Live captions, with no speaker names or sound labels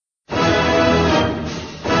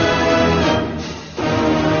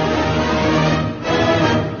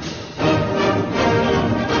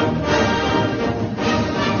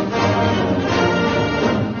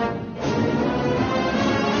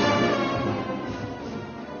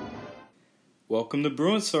Welcome to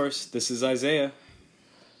Bruin Source. This is Isaiah,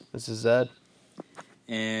 This is Ed.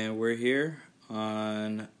 and we're here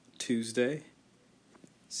on Tuesday,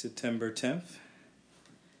 September 10th.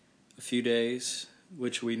 A few days,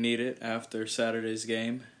 which we needed after Saturday's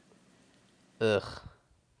game. Ugh.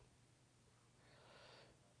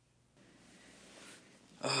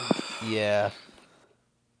 Yeah.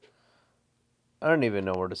 I don't even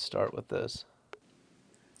know where to start with this.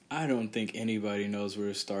 I don't think anybody knows where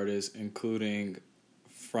to start is, including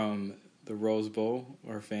from the Rose Bowl,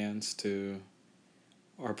 our fans, to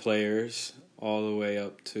our players, all the way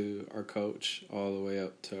up to our coach, all the way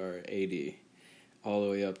up to our AD, all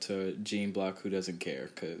the way up to Gene Block, who doesn't care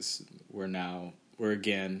because we're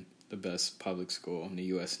again the best public school in the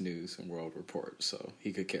U.S. News and World Report, so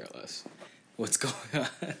he could care less. What's going on?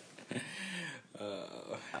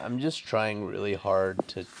 I'm just trying really hard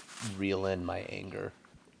to reel in my anger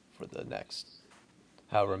for the next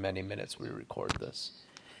however many minutes we record this.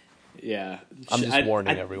 Yeah. I'm just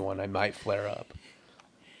warning everyone, I might flare up.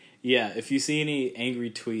 Yeah, if you see any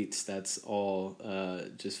angry tweets, that's all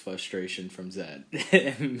just frustration from Zed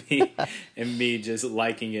and me just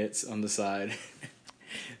liking it on the side,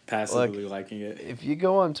 passively liking it. If you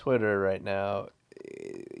go on Twitter right now,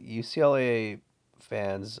 UCLA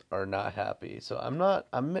fans are not happy. So I'm not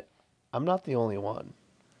the only one.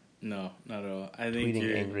 No, not at all. I think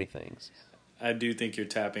tweeting angry things. I do think you're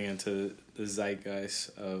tapping into the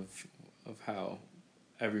zeitgeist of how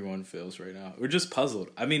everyone feels right now. We're just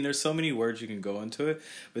puzzled. I mean, there's so many words you can go into it,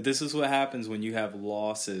 but this is what happens when you have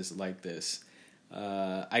losses like this.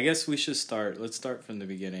 I guess we should start. Let's start from the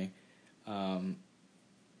beginning. Also,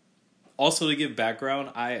 to give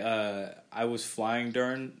background, I was flying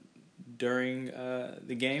during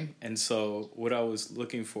the game, and so what I was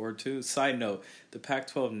looking forward to. Side note: the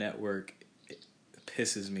Pac-12 network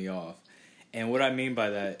pisses me off, and what I mean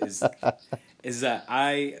by that is that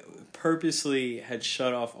I purposely had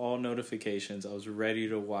shut off all notifications. I was ready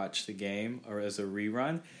to watch the game or as a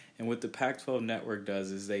rerun, and what the Pac-12 network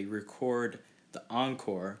does is they record the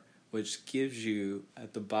encore, which gives you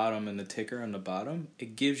at the bottom and the ticker on the bottom,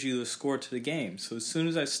 it gives you the score to the game. So as soon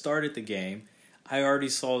as I started the game, I already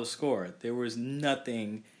saw the score. There was no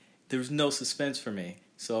suspense for me.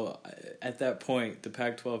 So at that point, the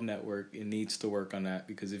Pac-12 network, it needs to work on that,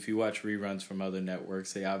 because if you watch reruns from other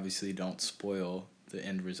networks, they obviously don't spoil the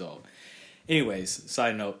end result. Anyways,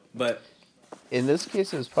 side note, but in this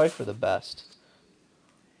case, it was probably for the best.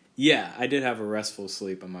 Yeah, I did have a restful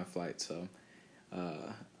sleep on my flight, so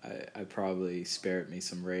I probably spared me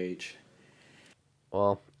some rage.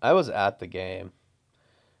 Well, I was at the game,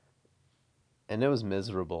 and it was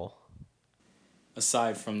miserable.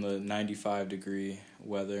 Aside from the 95-degree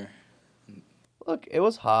weather. Look, it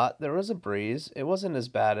was hot. There was a breeze. It wasn't as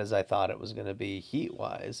bad as I thought it was going to be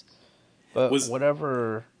heat-wise. But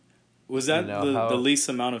whatever... Was that the least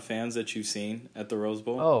amount of fans that you've seen at the Rose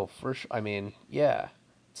Bowl? Oh, for sure. I mean, yeah.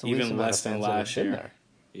 It's the even less than last year. There.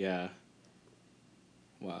 Yeah.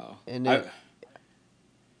 Wow. And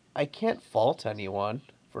I can't fault anyone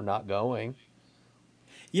for not going.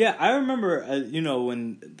 Yeah, I remember,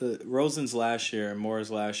 when the Rosen's last year and Moore's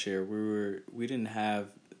last year, we didn't have,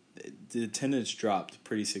 the attendance dropped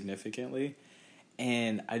pretty significantly,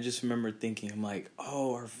 and I just remember thinking, I'm like,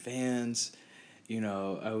 oh, our fans,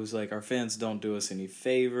 I was like, our fans don't do us any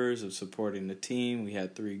favors of supporting the team. We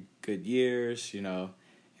had 3 good years,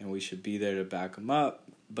 and we should be there to back them up.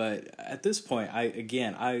 But at this point,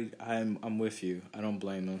 I'm with you. I don't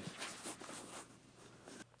blame them.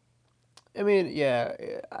 I mean, yeah,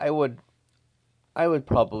 I would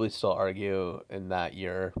probably still argue in that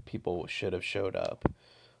year people should have showed up.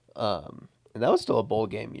 And that was still a bowl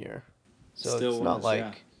game year. So it's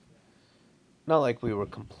not like we were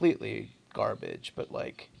completely garbage, but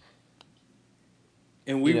like,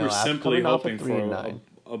 and we were simply hoping for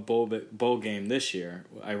a bowl game this year,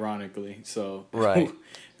 ironically. So right.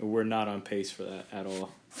 We're not on pace for that at all.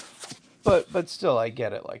 But still, I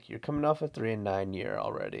get it. Like, you're coming off a 3-9 year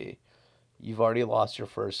already. You've already lost your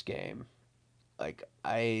first game. Like,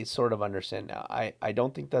 I sort of understand now. I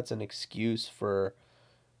don't think that's an excuse for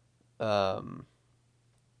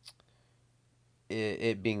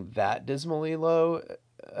it being that dismally low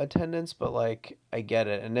attendance, but like, I get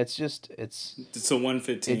it. And it's a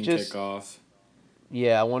 1:15 kickoff.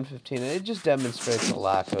 Yeah, 1:15. And it just demonstrates a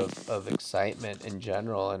lack of excitement in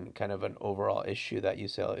general, and kind of an overall issue that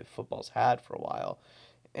UCLA football's had for a while.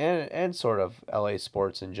 And sort of LA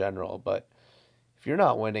sports in general. But if you're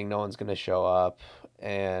not winning, no one's going to show up.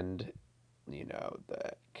 And,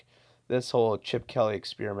 this whole Chip Kelly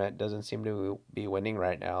experiment doesn't seem to be winning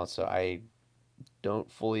right now. So I don't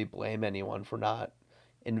fully blame anyone for not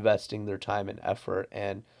investing their time and effort.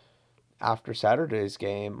 And after Saturday's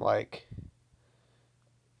game, like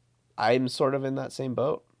I'm sort of in that same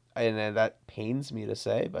boat, and that pains me to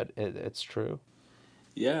say, but it's true.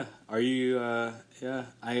 Yeah. Are you? Yeah.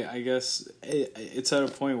 I guess it's at a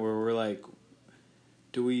point where we're like,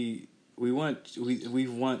 do we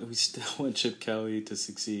still want Chip Kelly to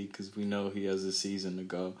succeed because we know he has a season to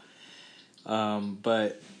go.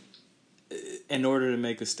 But in order to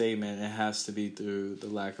make a statement, it has to be through the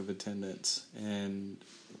lack of attendance. And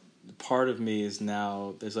part of me is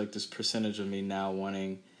now there's like this percentage of me now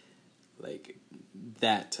wanting like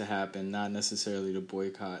that to happen, not necessarily to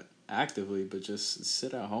boycott actively, but just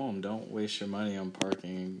sit at home. Don't waste your money on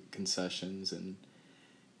parking and concessions and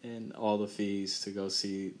all the fees to go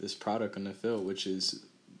see this product on the field, which is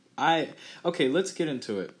okay, let's get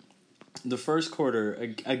into it. The first quarter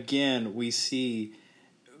again, we see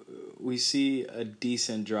a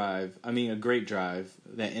decent drive. I mean, a great drive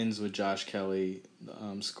that ends with Josh Kelly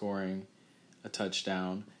scoring a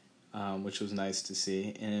touchdown, which was nice to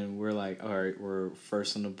see. And we're like, all right, we're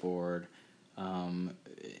first on the board.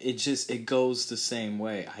 It goes the same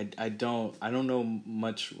way. I don't know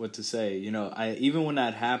much what to say. I even when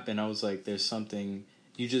that happened, I was like, there's something.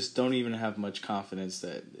 You just don't even have much confidence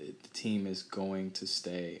that the team is going to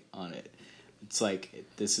stay on it. It's like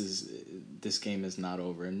this game is not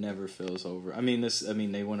over. It never feels over.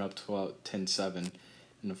 They went up 10-7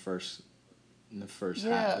 in the first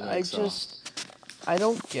half. Yeah, Like so. I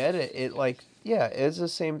don't get it. It like yeah, it's the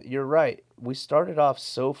same. You're right. We started off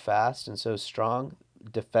so fast and so strong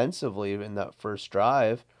defensively in that first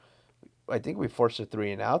drive. I think we forced a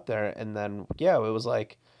three and out there, and then yeah, it was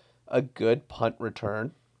like a good punt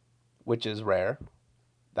return, which is rare.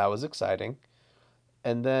 That was exciting,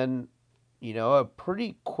 and then a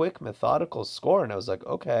pretty quick methodical score, and I was like,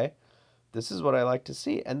 okay, this is what I like to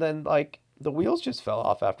see. And then like the wheels just fell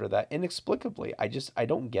off after that inexplicably. I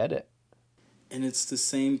don't get it. And it's the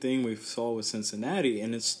same thing we saw with Cincinnati,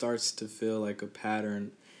 and it starts to feel like a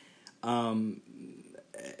pattern. Um,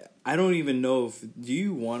 I don't even know if do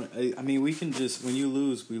you want. I mean, we can just when you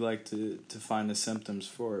lose, we like to find the symptoms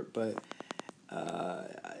for it, but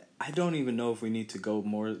I don't even know if we need to go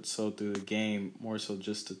more so through the game, more so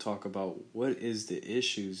just to talk about what is the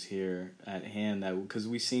issues here at hand. That because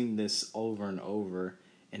we've seen this over and over,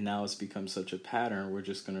 and now it's become such a pattern. We're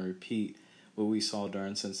just going to repeat what we saw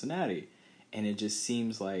during Cincinnati, and it just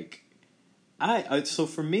seems like so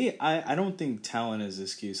for me, I don't think talent is an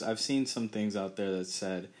excuse. I've seen some things out there that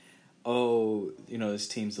said, "Oh, this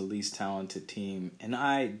team's the least talented team," and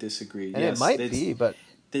I disagree. And it Yes, might be, but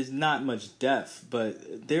there's not much depth,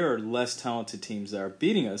 but there are less talented teams that are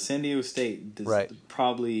beating us. San Diego State does right.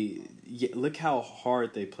 probably look how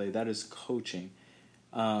hard they play. That is coaching,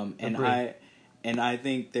 and Agree. I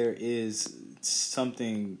think there is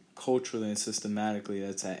something culturally and systematically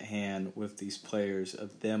that's at hand with these players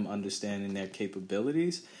of them understanding their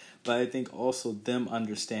capabilities, but I think also them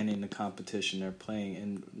understanding the competition they're playing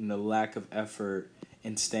and the lack of effort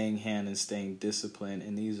and staying hand and staying disciplined.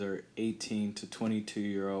 And these are 18 to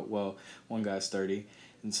 22-year-old. Well, one guy's 30.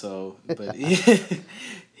 And so, but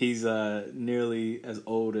he's nearly as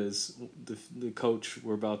old as the coach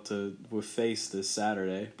we'll face this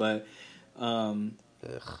Saturday. Um,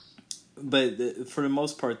 Ugh. for the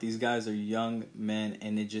most part, these guys are young men,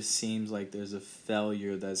 and it just seems like there's a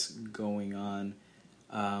failure that's going on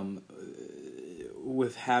um,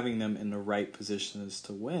 with having them in the right positions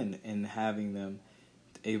to win and having them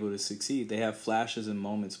able to succeed. They have flashes and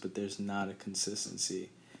moments, but there's not a consistency.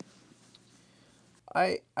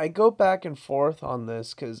 I go back and forth on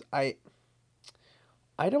this because I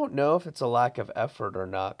don't know if it's a lack of effort or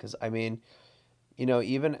not. Because I mean,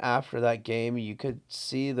 even after that game, you could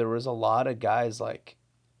see there was a lot of guys like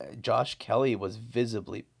Josh Kelly was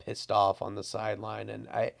visibly pissed off on the sideline, and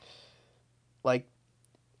I like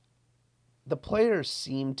the players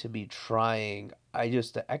seem to be trying. I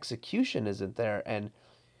just the execution isn't there, and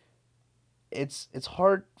it's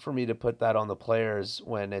hard for me to put that on the players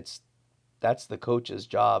when that's the coach's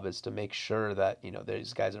job is to make sure that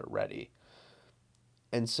these guys are ready.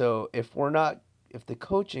 And so if the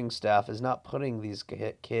coaching staff is not putting these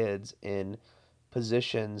kids in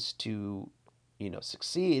positions to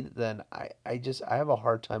succeed, then I have a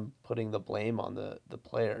hard time putting the blame on the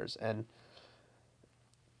players. And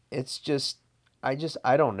it's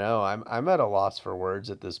I don't know. I'm at a loss for words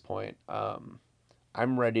at this point.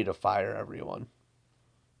 I'm ready to fire everyone.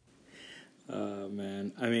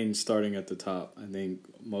 Man, I mean, starting at the top, I think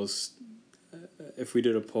if we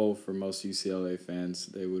did a poll for most UCLA fans,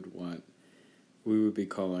 we would be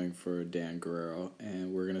calling for Dan Guerrero,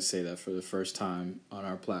 and we're gonna say that for the first time on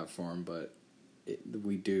our platform. But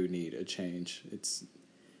we do need a change. It's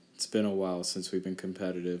been a while since we've been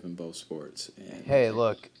competitive in both sports. And Hey,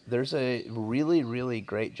 look, there's a really, really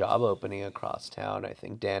great job opening across town. I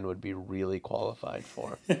think Dan would be really qualified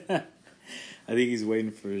for. I think he's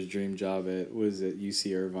waiting for his dream job at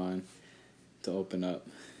UC Irvine to open up.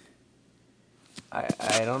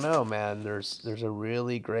 I don't know, man. There's a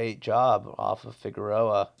really great job off of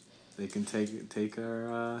Figueroa. They can take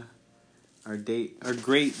our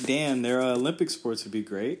great Dan. Their Olympic sports would be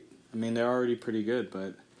great. I mean, they're already pretty good,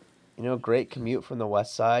 but Great commute from the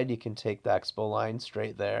west side. You can take the Expo line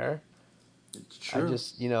straight there. it's true.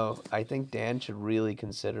 I think Dan should really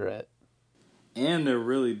consider it. And they're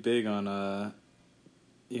really big on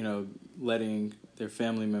letting their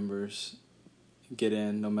family members get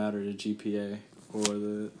in no matter the GPA or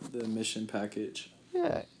the admission package.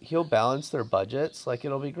 Yeah, he'll balance their budgets. Like,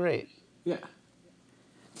 it'll be great. Yeah.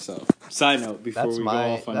 So, side note before we go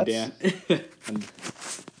off on Dan.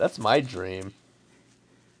 That's my dream.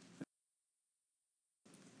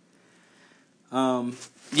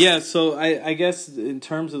 Yeah, so I guess in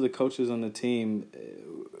terms of the coaches on the team,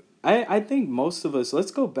 I think most of us,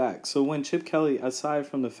 let's go back. So when Chip Kelly, aside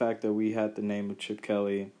from the fact that we had the name of Chip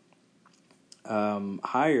Kelly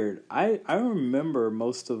hired, I remember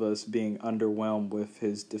most of us being underwhelmed with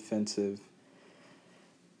his defensive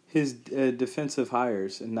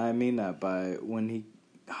hires. And I mean that by when he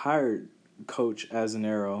hired Coach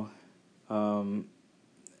Azanero. I'm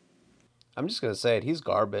just going to say it. He's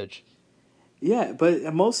garbage. Yeah,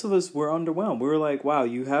 but most of us were underwhelmed. We were like, wow,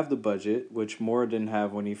 you have the budget, which Moore didn't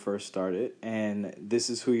have when he first started, and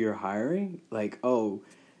this is who you're hiring? Like, oh,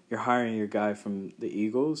 you're hiring your guy from the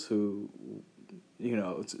Eagles who,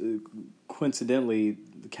 coincidentally,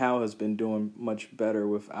 Cal has been doing much better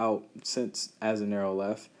since Azanero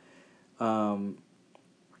left. I'm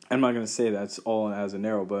not going to say that's all in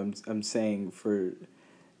Azanero, but I'm saying for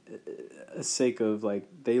a sake of, like,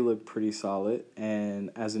 they look pretty solid,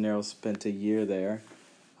 and Azanero spent a year there,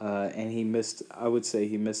 and he missed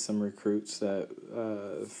some recruits that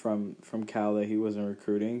from Cal that he wasn't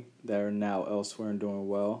recruiting that are now elsewhere and doing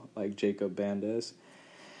well, like Jacob Bandes.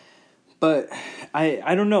 But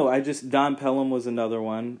I don't know. Don Pelham was another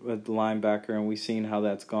one with the linebacker, and we've seen how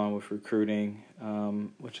that's gone with recruiting,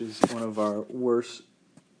 which is one of our worst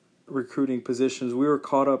recruiting positions. We were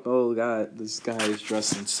caught up, oh God, this guy is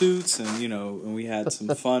dressed in suits, and we had some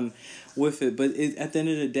fun with it. But at the end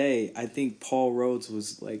of the day, I think Paul Rhodes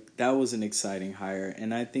was that was an exciting hire,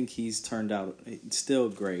 and I think he's turned out still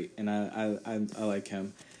great, and I like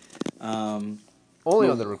him. Only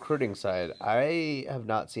on the recruiting side. I have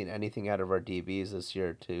not seen anything out of our DBs this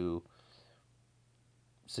year to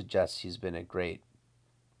suggest he's been a great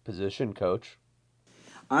position coach.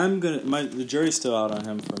 The jury's still out on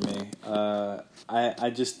him for me. I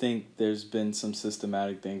just think there's been some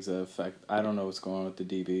systematic things that affect. I don't know what's going on with the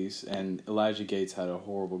DBs, and Elijah Gates had a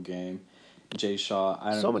horrible game. Jay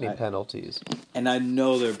Shaw, so many penalties, and I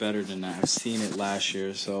know they're better than that. I've seen it last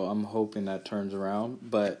year, so I'm hoping that turns around.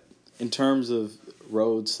 But in terms of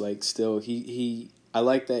Rhodes, still I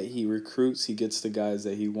like that he recruits. He gets the guys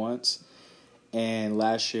that he wants. And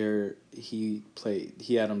last year he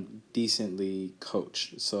had him decently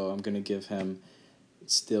coached, so I'm going to give him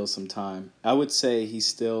still some time. I would say he's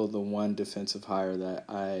still the one defensive hire that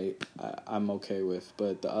I'm okay with,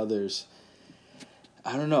 but the others,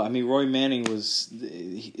 I don't know. I mean, Roy Manning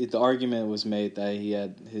the argument was made that he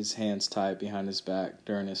had his hands tied behind his back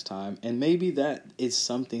during his time, and maybe that is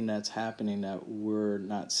something that's happening that we're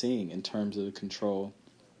not seeing in terms of the control,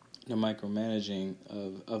 the micromanaging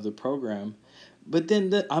of the program. But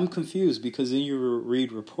then I'm confused because then you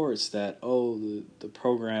read reports that the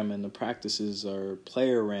program and the practices are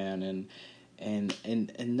player ran and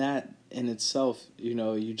that in itself,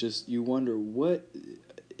 you wonder, what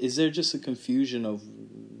is there, just a confusion of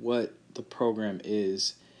what the program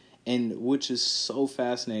is, and which is so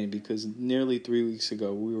fascinating because nearly 3 weeks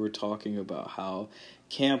ago we were talking about how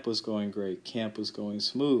camp was going great, camp was going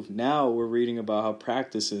smooth. Now we're reading about how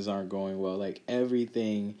practices aren't going well. Like,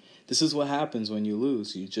 everything. This is what happens when you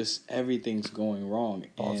lose. Everything's going wrong.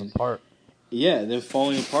 Falls apart. Yeah, they're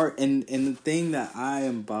falling apart. And the thing that I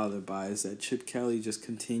am bothered by is that Chip Kelly just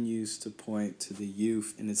continues to point to the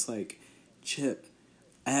youth. And it's like, Chip,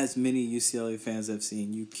 as many UCLA fans have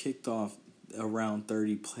seen, you kicked off around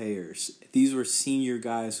 30 players. These were senior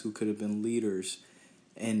guys who could have been leaders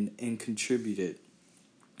and contributed.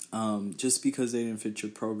 Just because they didn't fit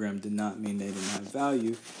your program did not mean they didn't have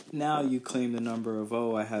value. Now you claim the number of,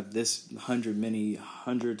 I have this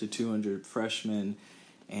 100 to 200 freshmen,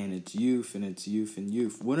 and it's youth and it's youth and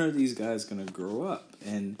youth. When are these guys going to grow up?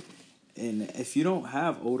 And And if you don't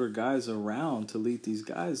have older guys around to lead these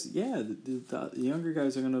guys, yeah, the younger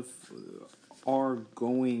guys are going to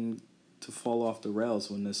fall off the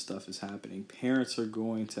rails when this stuff is happening. Parents are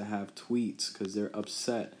going to have tweets because they're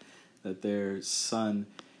upset that their son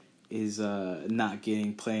is not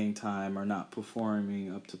getting playing time or not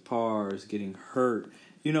performing up to par, or is getting hurt.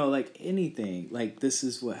 You know, like anything. Like, this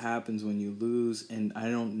is what happens when you lose. And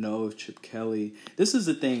I don't know if Chip Kelly... This is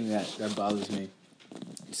the thing that bothers me.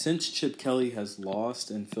 Since Chip Kelly has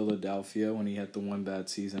lost in Philadelphia when he had the one bad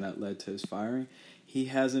season that led to his firing, he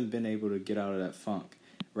hasn't been able to get out of that funk,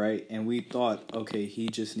 right? And we thought, okay, he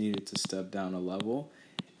just needed to step down a level.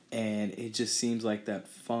 And it just seems like that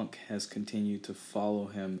funk has continued to follow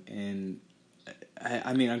him. And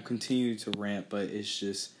I mean, I'm continuing to rant, but it's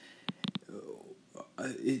just...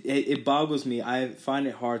 It boggles me. I find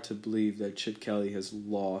it hard to believe that Chip Kelly has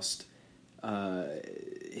lost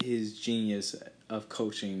his genius of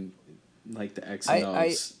coaching, like the X and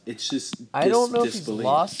O's. It's just I don't know if he's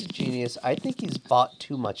lost his genius. I think he's bought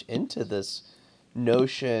too much into this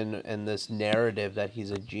notion and this narrative that he's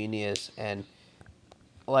a genius, and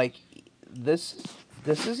like this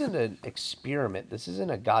isn't an experiment. This isn't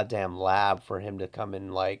a goddamn lab for him to come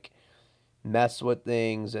and like mess with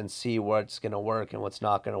things and see what's going to work and what's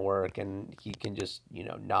not going to work, and he can just,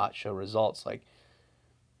 not show results. Like,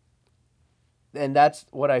 and that's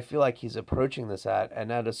what I feel like he's approaching this at.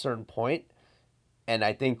 And at a certain point, and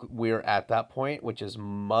I think we're at that point, which is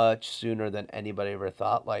much sooner than anybody ever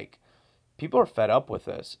thought, like, people are fed up with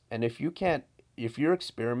this. And if if your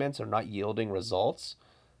experiments are not yielding results,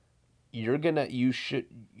 you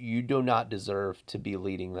do not deserve to be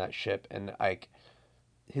leading that ship. And like,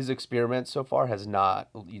 his experiment so far has not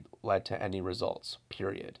led to any results,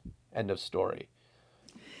 period. End of story.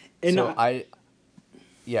 And so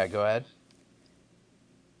yeah, go ahead.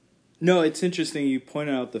 No, it's interesting you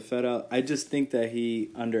pointed out the Fed out. I just think that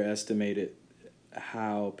he underestimated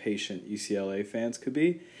how patient UCLA fans could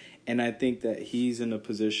be. And I think that he's in a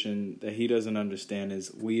position that he doesn't understand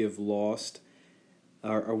is we have lost,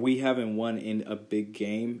 or we haven't won in a big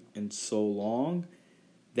game in so long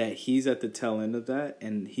that he's at the tail end of that,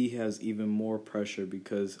 and he has even more pressure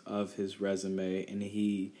because of his resume. And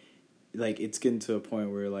it's getting to a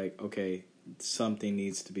point where like, okay, something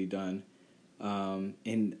needs to be done.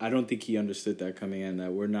 And I don't think he understood that coming in,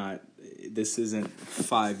 that this isn't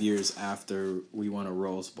 5 years after we won a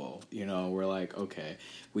Rose Bowl. We're like, okay,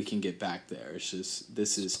 we can get back there. It's just,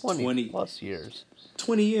 this is 20 plus years.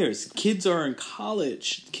 20 years. Kids are in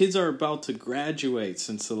college. Kids are about to graduate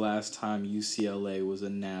since the last time UCLA was a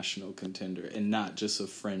national contender and not just a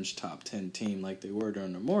fringe top 10 team like they were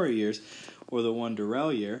during the Maury years or the one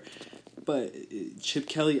Durrell year. But Chip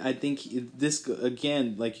Kelly, I think this,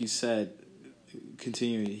 again, like you said,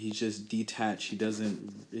 continuing, he's just detached.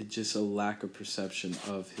 It's just a lack of perception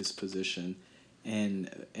of his position.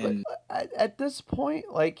 But at this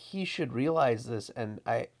point, like, he should realize this, and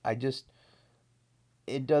I just,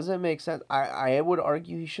 it doesn't make sense. I would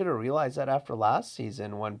argue he should have realized that after last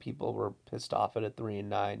season when people were pissed off at a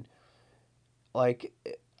 3-9. Like,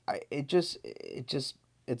 it's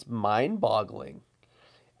mind-boggling.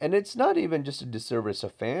 And it's not even just a disservice to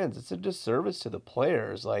fans, it's a disservice to the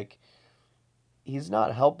players. Like, he's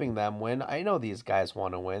not helping them win. I know these guys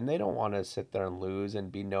want to win. They don't want to sit there and lose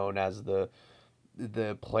and be known as the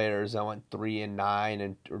players that went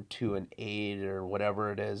 3-9 or 2-8 or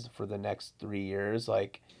whatever it is for the next 3 years.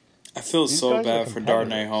 Like, I feel so bad for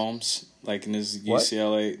Darnay Holmes, like in his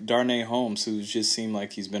UCLA. Darnay Holmes, who just seemed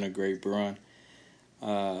like he's been a great Bruin,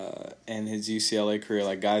 and his UCLA career,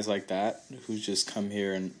 like guys like that who's just come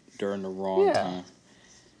here and during the wrong time.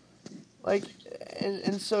 Like,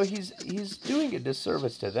 and so he's doing a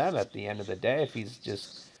disservice to them at the end of the day if he's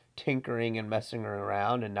just tinkering and messing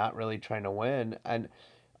around and not really trying to win. And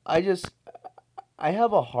I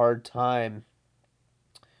have a hard time,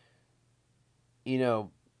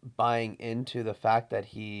 buying into the fact that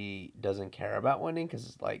he doesn't care about winning,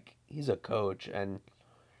 because like, he's a coach and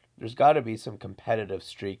there's got to be some competitive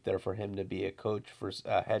streak there for him to be a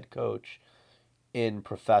head coach in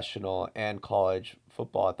professional and college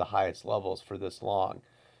football at the highest levels for this long.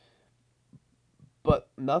 But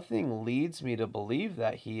nothing leads me to believe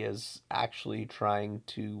that he is actually trying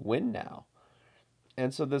to win now.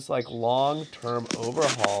 And so this like long-term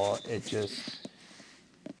overhaul,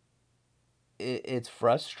 it's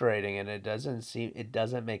frustrating, and it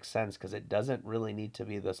doesn't make sense because it doesn't really need to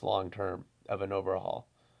be this long-term of an overhaul.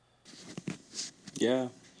 Yeah.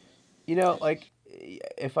 Like,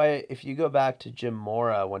 if you go back to Jim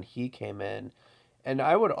Mora when he came in, and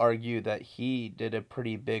I would argue that he did a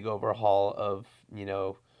pretty big overhaul of,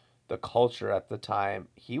 the culture at the time,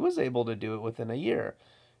 he was able to do it within a year.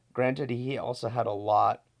 Granted, he also had a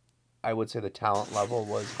lot. I would say the talent level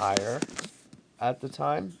was higher at the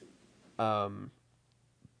time, um,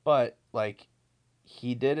 but like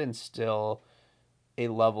he did instill a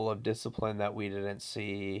level of discipline that we didn't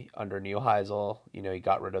see under Neuheisel. You know, he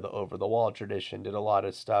got rid of the over the wall tradition, did a lot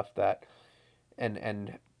of stuff that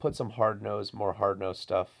and put some more hard nosed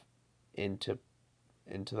stuff into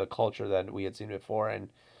the culture that we had seen before. And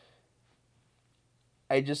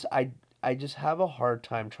I just I just have a hard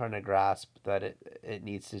time trying to grasp that it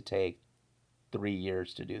needs to take 3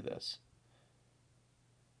 years to do this.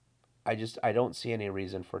 I don't see any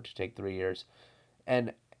reason for it to take 3 years.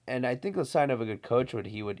 And and I think the sign of a good coach would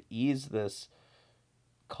he would ease this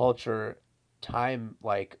culture time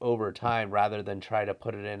like over time rather than try to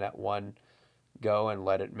put it in at one go and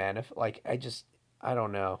let it manifest. Like I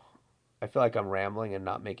don't know. I feel like I'm rambling and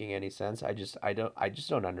not making any sense. I just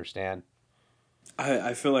don't understand.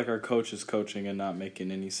 I feel like our coach is coaching and not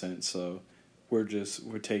making any sense. So we're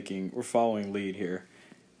following lead here.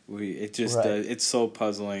 It just Right. it's so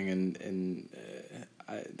puzzling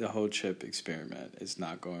the whole chip experiment is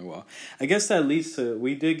not going well. I guess that leads to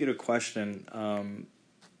we did get a question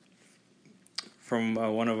from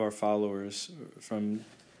one of our followers from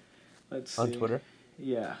let's On see, Twitter.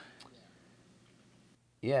 yeah.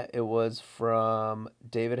 Yeah, it was from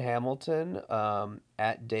David Hamilton,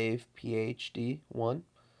 at Dave PhD1,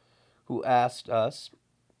 who asked us,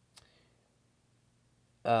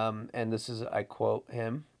 and this is, I quote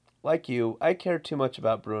him, like you, I care too much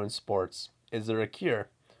about Bruins sports. Is there a cure?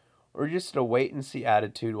 Or just a wait and see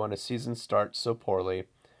attitude when a season starts so poorly,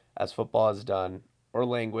 as football has done, or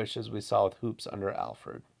languish as we saw with hoops under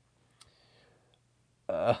Alfred?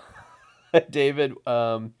 Uh, David,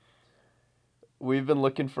 I've been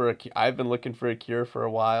looking for a cure for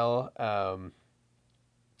a while.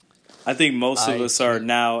 I think most of I us are can't.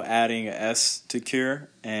 now adding a S to cure,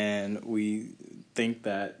 and we think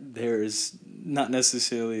that there is not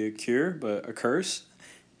necessarily a cure, but a curse.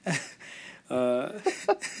 uh,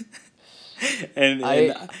 and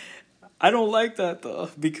I I don't like that though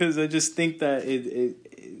because I just think that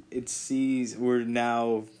it sees we're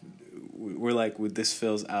like with this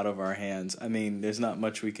feels out of our hands. I mean, there's not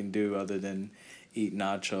much we can do other than eat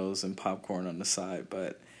nachos and popcorn on the side,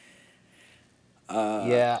 but uh,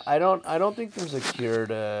 Yeah, I don't think there's a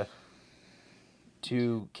cure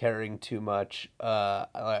to caring too much.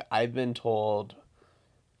 I've been told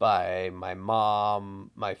by my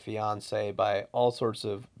mom, my fiance, by all sorts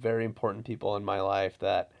of very important people in my life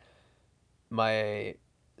that my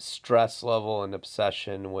stress level and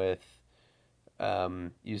obsession with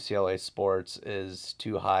UCLA sports is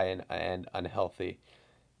too high and unhealthy.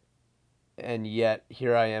 And yet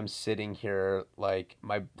here I am sitting here like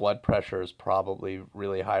my blood pressure is probably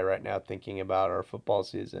really high right now thinking about our football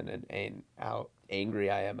season and how angry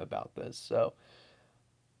I am about this. So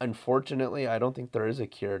unfortunately, I don't think there is a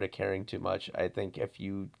cure to caring too much. I think if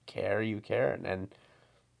you care, you care, and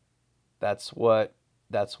that's what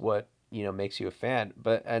makes you a fan.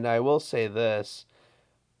 But and I will say this,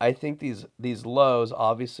 I think these lows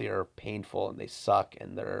obviously are painful and they suck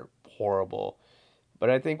and they're horrible. But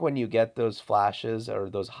I think when you get those flashes or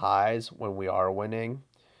those highs when we are winning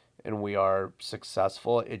and we are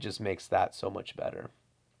successful, it just makes that so much better.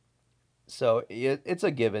 So it's a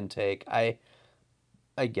give and take. I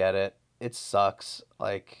get it. It sucks.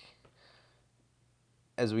 Like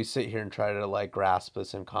as we sit here and try to like grasp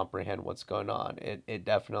this and comprehend what's going on, it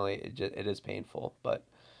definitely it is painful. But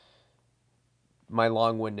my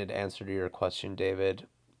long-winded answer to your question, David,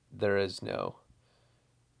 there is no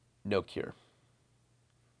cure.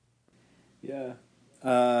 yeah.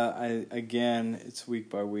 I again, it's week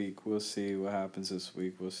by week. We'll see what happens this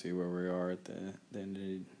week. We'll see where we are at the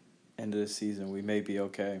end of the season. We may be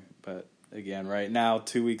okay, but again, right now,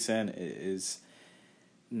 2 weeks in, it is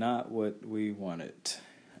not what we wanted.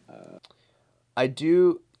 I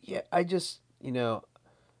do. Yeah,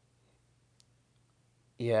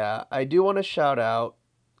 I do want to shout out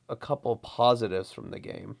a couple positives from the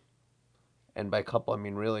game. And by couple, I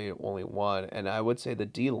mean really only one. And I would say the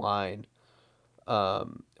D line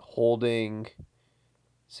holding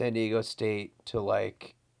San Diego State to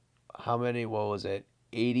like, how many, what was it,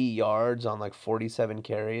 80 yards on like 47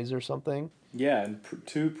 carries or something. Yeah, and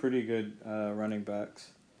two pretty good running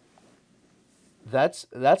backs. That's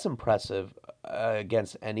impressive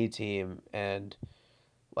against any team. And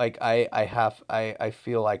like I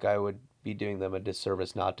feel like I would be doing them a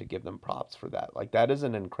disservice not to give them props for that. Like that is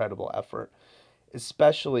an incredible effort,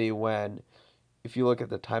 especially when if you look at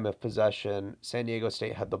the time of possession, San Diego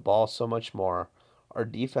State had the ball so much more. Our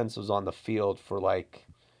defense was on the field for like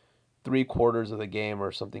 3 quarters of the game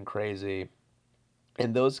or something crazy.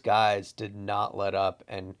 And those guys did not let up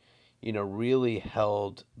and, really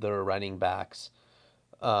held their running backs.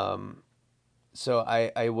 Um, so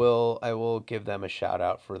I will give them a shout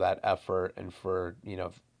out for that effort and for,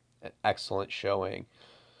 an excellent showing.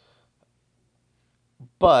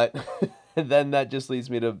 But then that just leads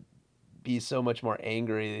me to be so much more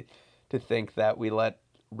angry to think that we let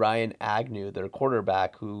Ryan Agnew, their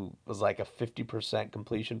quarterback, who was like a 50%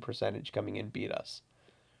 completion percentage coming in, beat us.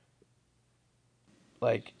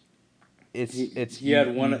 Like it's He you had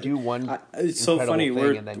you one. do one It's so incredible funny. thing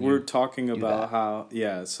We're and then we're you talking do about that. how,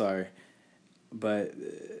 yeah. Sorry, but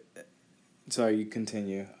sorry. You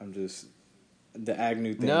continue. I'm just, the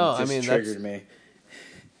Agnew thing No, I just mean that's triggered me.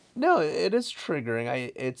 no, it is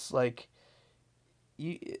triggering. It's like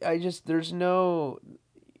you I just there's no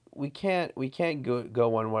we can't go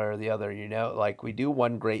one way or the other, like we do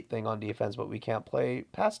one great thing on defense but we can't play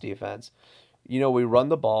pass defense. We run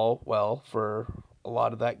the ball well for a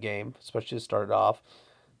lot of that game, especially to start off.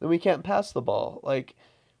 Then we can't pass the ball. Like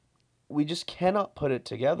we just cannot put it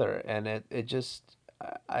together, and it just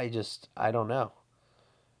I don't know.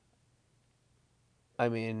 I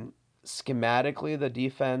mean, schematically, the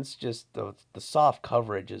defense just the soft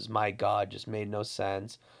coverage is my God, just made no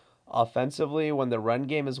sense. Offensively, when the run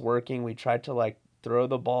game is working, we tried to like throw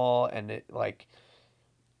the ball and it like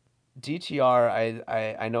DTR.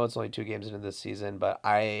 I know it's only 2 games into this season, but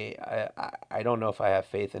I don't know if I have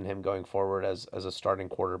faith in him going forward as a starting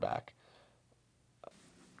quarterback.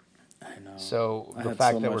 I know. So I the had so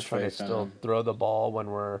fact that we're much trying to faith in still him. throw the ball when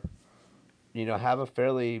we're have a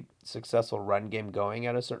fairly successful run game going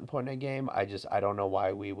at a certain point in a game, I don't know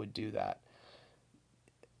why we would do that.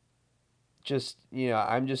 Just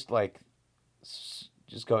I'm just like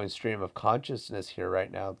just going stream of consciousness here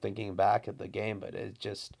right now, thinking back at the game, but it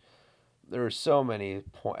just there are so many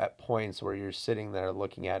at points where you're sitting there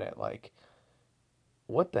looking at it like,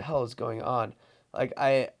 what the hell is going on? Like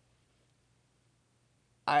I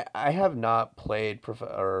have not played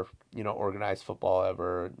or organized football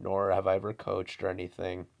ever, nor have I ever coached or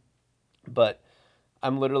anything, but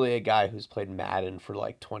I'm literally a guy who's played Madden for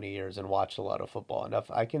like 20 years and watched a lot of football. Enough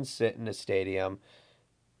I can sit in a stadium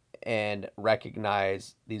and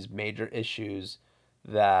recognize these major issues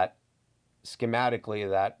that schematically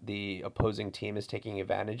that the opposing team is taking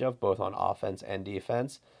advantage of both on offense and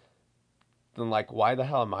defense, then like why the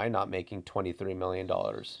hell am I not making $23 million?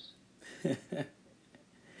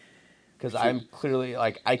 Because I'm clearly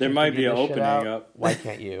like I There can might figure be an this shit opening out. up. Why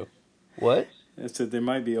can't you? What? I said there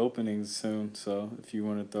might be openings soon, so if you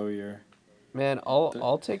want to throw Man, I'll th-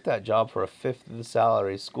 I'll take that job for a fifth of the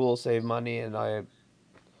salary. School save money, and I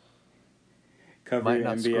cover might your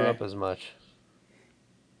not screw NBA. up as much.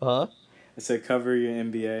 Huh? I said cover your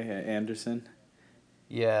NBA at Anderson.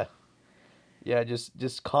 Yeah. Yeah,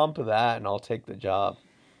 just comp that and I'll take the job.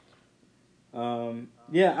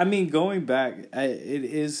 Yeah, I mean, going back,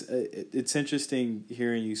 it's interesting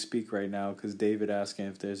hearing you speak right now because David asking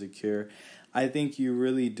if there's a cure. I think you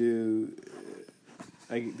really do.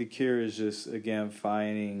 Like, the cure is just again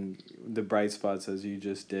finding the bright spots as you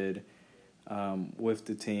just did, with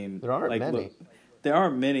the team. There aren't Like, many. look, there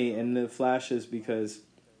aren't many in the flashes because,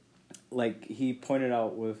 like he pointed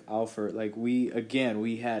out with Alfred, like we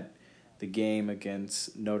had the game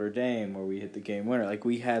against Notre Dame where we hit the game winner. Like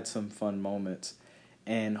we had some fun moments,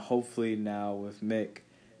 and hopefully now with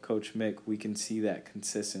Coach Mick, we can see that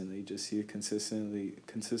consistently. Just see a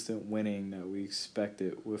consistent winning that we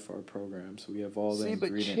expected with our program. So we have all the See, but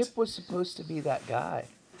ingredients. Chip was supposed to be that guy.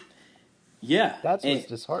 Yeah, That's what's and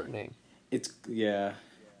disheartening. it's yeah.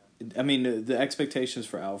 I mean, the expectations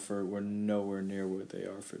for Alfred were nowhere near what they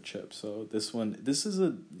are for Chip. So this is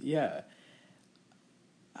a yeah.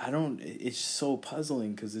 I don't. It's so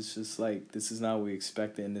puzzling because it's just like this is not what we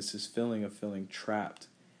expected, and this is feeling trapped,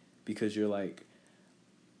 because you're like,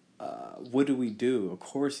 what do we do? Of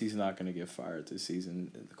course, he's not going to get fired this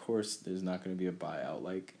season. Of course, there's not going to be a buyout.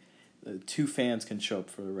 Like, two fans can show up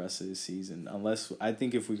for the rest of the season, unless I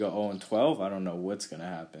think if we go 0-12, I don't know what's going to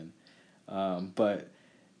happen. But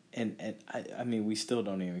I mean, we still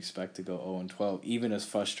don't even expect to go 0-12, even as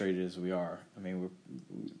frustrated as we are. I mean,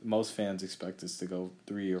 most fans expect us to go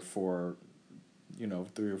 3 or 4, 3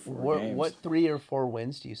 or 4 games. What 3 or 4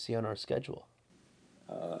 wins do you see on our schedule?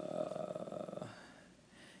 Uh,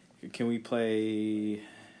 can we play?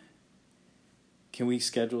 Can we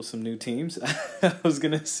schedule some new teams? I was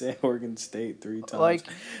gonna say Oregon State 3 times, Like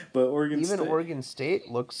but Oregon even State. Oregon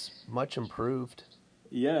State looks much improved.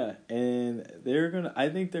 Yeah, and they're gonna. I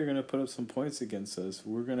think they're gonna put up some points against us.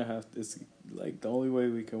 We're gonna have. It's like the only way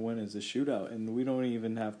we can win is a shootout, and we don't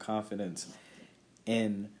even have confidence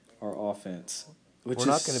in our offense, We're which is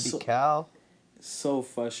not going to beat Cal. so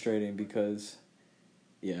frustrating because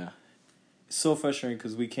yeah, so frustrating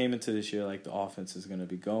because we came into this year like the offense is going to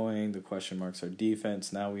be going. The question marks are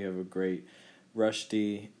defense. Now we have a great rush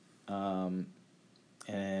D, and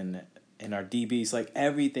our DBs, like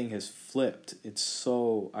everything has flipped. It's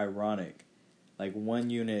so ironic. Like one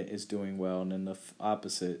unit is doing well, and then the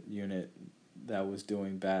opposite unit that was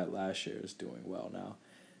doing bad last year is doing well now.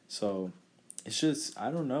 So it's just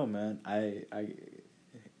I don't know, man. I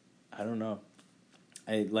don't know.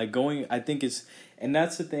 I like going. I think it's, and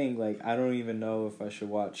that's the thing. Like I don't even know if I should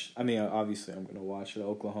watch. I mean, obviously I'm gonna watch the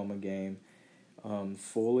Oklahoma game,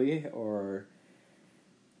 fully or,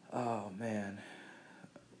 oh man,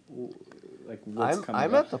 like what's coming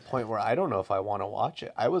I'm up. at the point where I don't know if I want to watch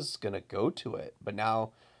it. I was going to go to it, but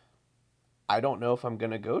now I don't know if I'm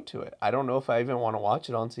going to go to it. I don't know if I even want to watch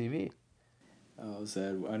it on TV. Oh,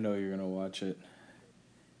 Zed, I know you're gonna watch it.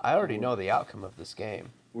 I already We're, know the outcome of this game.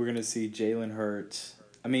 we're gonna see Jalen Hurts.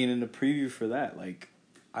 I mean, in the preview for that, like,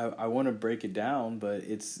 I want to break it down, but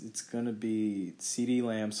it's gonna be CeeDee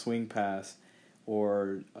Lamb swing pass,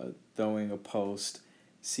 or throwing a post.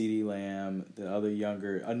 CeeDee Lamb, the other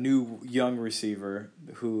a new young receiver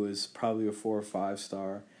who is probably a 4 or 5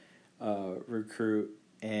 star recruit,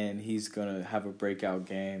 and he's gonna have a breakout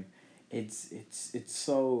game. It's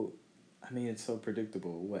so, I mean, it's so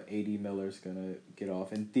predictable what A.D. Miller's gonna get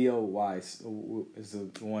off, and Theo Weiss is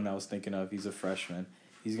the one I was thinking of. He's a freshman.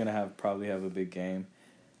 He's gonna probably have a big game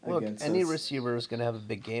Look, against any us. receiver is going to have a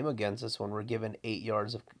big game against us when we're given 8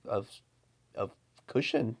 yards of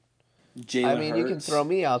cushion. I Jalen mean, you can throw Hurts.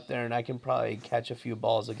 me out there and I can probably catch a few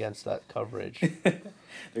balls against that coverage.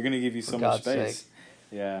 They're gonna give you For so much God's sake. space.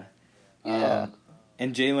 Yeah. Yeah.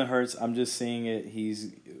 And Jalen Hurts, I'm just seeing it. He's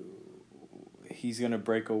gonna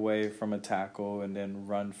break away from a tackle and then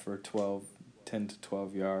run for 10 to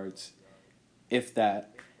 12 yards, if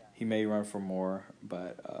that. He may run for more,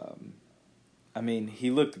 but I mean,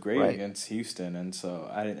 he looked great Right. against Houston, and so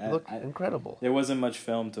Look incredible. there wasn't much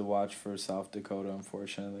film to watch for South Dakota,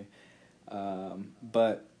 unfortunately.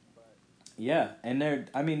 But yeah, and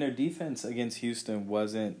their defense against Houston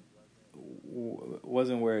wasn't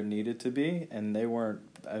where it needed to be, and they weren't.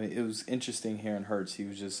 I mean, it was interesting hearing Hurts. He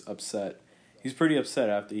was just upset. He was pretty upset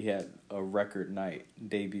after he had a record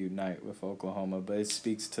debut night with Oklahoma. But it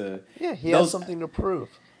speaks to Yeah, he has those. something to prove.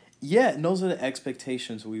 Yeah, and those are the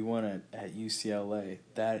expectations we want at UCLA.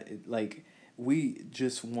 Like, we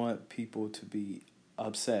just want people to be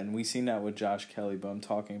upset, and we seen that with Josh Kelly. But I'm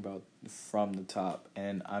talking about from the top,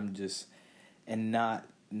 and not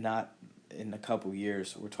in a couple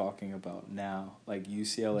years. We're talking about now, like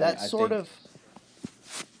UCLA. That I sort think of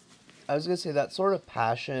I was going to say that sort of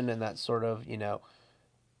passion and that sort of,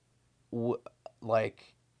 w-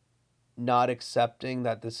 like not accepting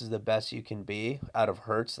that this is the best you can be out of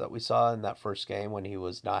Hertz that we saw in that first game when he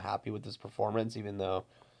was not happy with his performance, even though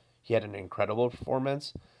he had an incredible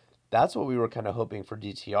performance. That's what we were kind of hoping for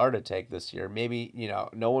DTR to take this year. Maybe,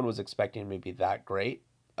 no one was expecting him to be that great,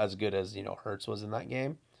 as good as, Hertz was in that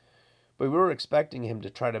game. But we were expecting him to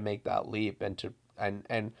try to make that leap and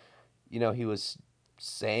he was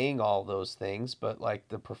saying all those things, but like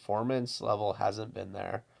the performance level hasn't been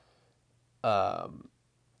there. Um,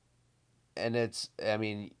 and I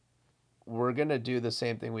mean, we're gonna do the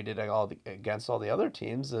same thing we did against all the other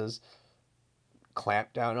teams, is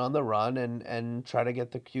clamp down on the run and try to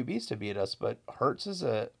get the QBs to beat us. But Hertz is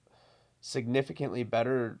a significantly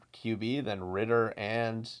better QB than Ritter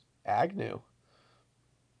and Agnew,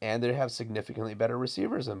 and they have significantly better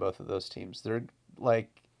receivers than both of those teams. They're like,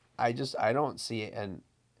 I don't see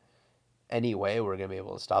any way we're gonna be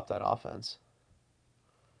able to stop that offense.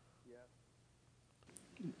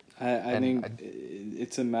 I And think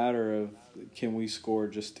it's a matter of, can we score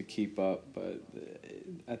just to keep up, but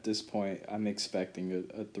at this point, I'm expecting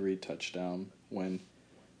a 3 touchdown win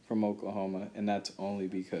from Oklahoma, and that's only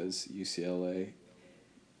because UCLA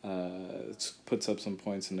puts up some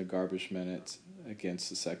points in the garbage minutes against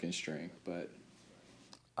the second string. But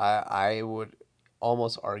I would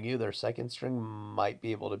almost argue their second string might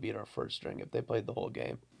be able to beat our first string if they played the whole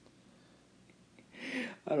game.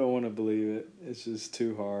 I don't want to believe it. It's just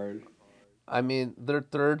too hard. I mean, their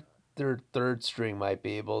third string might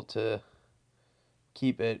be able to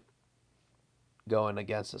keep it going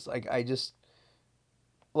against us. Like, I just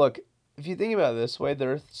look, if you think about it this way,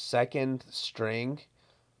 their second string,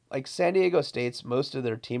 like San Diego State's, most of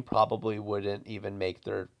their team probably wouldn't even make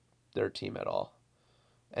their team at all.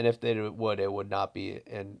 And if they would, it would not be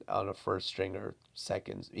on a first string or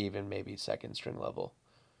second, even maybe second string level.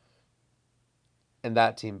 And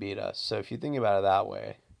that team beat us. So if you think about it that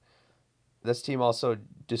way, this team also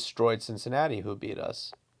destroyed Cincinnati, who beat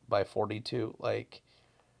us by 42. Like,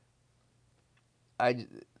 I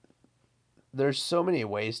there's so many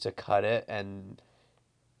ways to cut it and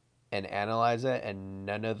analyze it, and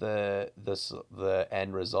none of the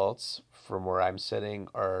end results from where I'm sitting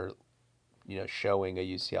are showing a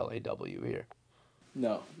UCLA W here.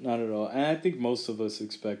 No, not at all. And I think most of us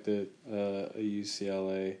expected a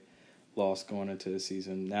UCLA loss going into the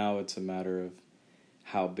season. Now it's a matter of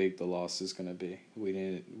how big the loss is going to be.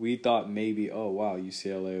 We thought maybe, oh wow,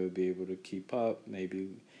 UCLA would be able to keep up, maybe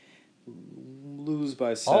lose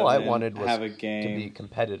by 7, All I wanted was have a to be game.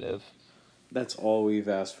 competitive. That's all we've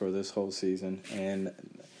asked for this whole season, and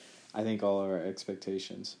I think all our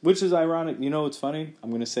expectations, which is ironic. You know, it's funny. I'm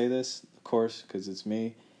going to say this, of course, because it's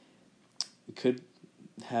me. We could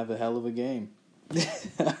have a hell of a game.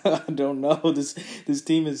 I don't know. This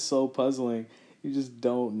team is so puzzling. You just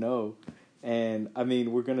don't know. And I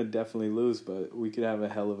mean, we're gonna definitely lose, but we could have a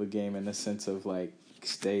hell of a game in the sense of like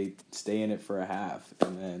stay in it for a half,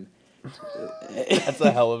 and then That's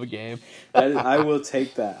a hell of a game. I will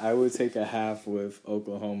take that. I would take a half with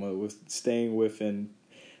Oklahoma with staying within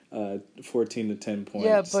 14 to 10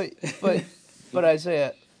 points. Yeah, but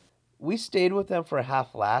Isaiah, we stayed with them for a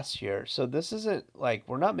half last year, so this isn't like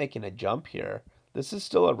we're not making a jump here. This is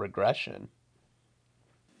still a regression.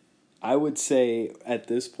 I would say at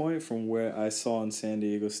this point, from where I saw in San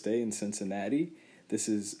Diego State and Cincinnati, this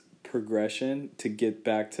is progression to get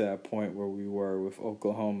back to that point where we were with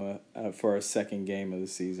Oklahoma for our second game of the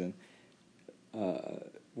season.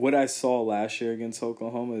 What I saw last year against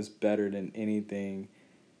Oklahoma is better than anything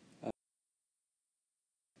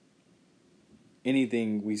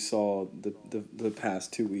we saw the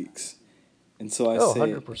past 2 weeks. And so I say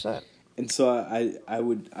 100%. And so I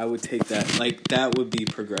would take that, like that would be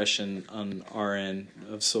progression on our end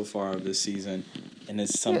of so far of this season, and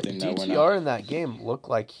it's something that we're not. DTR in that game looked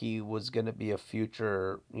like he was going to be a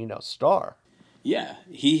future, star. Yeah,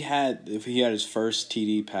 he had his first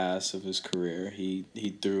TD pass of his career. He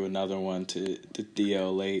threw another one to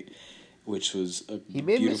Theo late, which was a He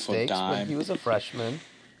made beautiful mistakes dime. when he was a freshman.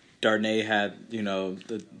 Darnay had, the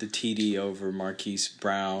TD over Marquise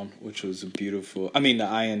Brown, which was a beautiful. I mean,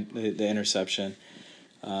 the interception,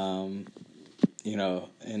 and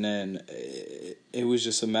then it was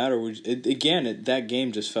just a matter. That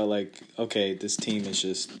game just felt like, okay, this team is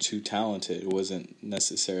just too talented. It wasn't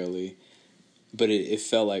necessarily, but it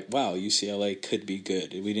felt like, wow, UCLA could be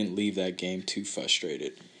good. We didn't leave that game too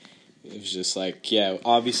frustrated. It was just like, yeah,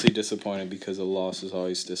 obviously disappointed because a loss is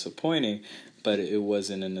always disappointing. But it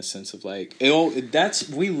wasn't in the sense of like,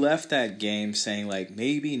 we left that game saying like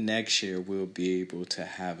maybe next year we'll be able to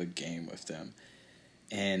have a game with them.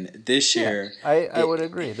 And this year, I would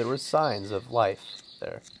agree. There were signs of life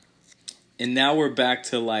there. And now we're back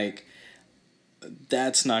to like,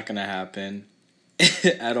 that's not going to happen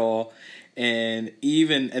at all. And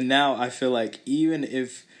now I feel like even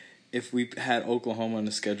if we had Oklahoma on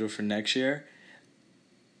the schedule for next year,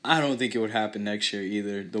 I don't think it would happen next year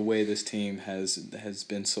either. The way this team has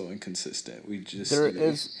been so inconsistent,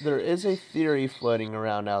 there is a theory floating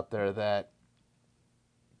around out there that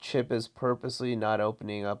Chip is purposely not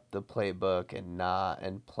opening up the playbook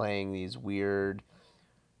and playing these weird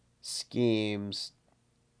schemes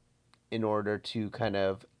in order to kind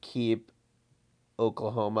of keep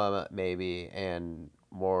Oklahoma maybe, and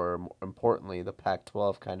more importantly the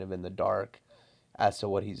Pac-12 kind of in the dark as to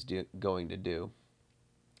what he's going to do.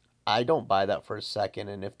 I don't buy that for a second,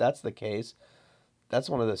 and if that's the case,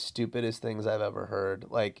 that's one of the stupidest things I've ever heard.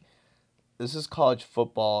 Like, this is college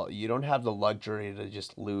football. You don't have the luxury to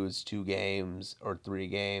just lose 2 games or 3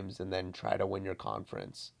 games and then try to win your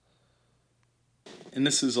conference. And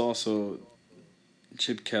this is also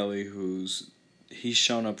Chip Kelly, he's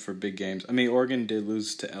shown up for big games. I mean, Oregon did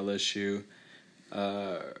lose to LSU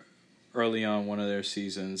early on one of their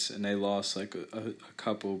seasons, and they lost like a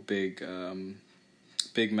couple big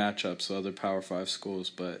matchups with other Power 5 schools,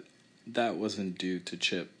 but that wasn't due to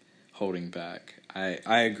Chip holding back. I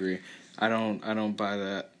agree. I don't buy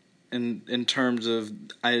that. In terms of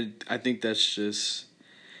I think that's just,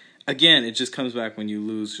 again, it just comes back when you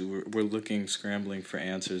lose. We're scrambling for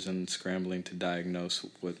answers and scrambling to diagnose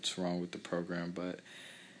what's wrong with the program, but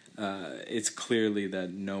it's clearly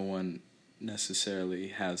that no one necessarily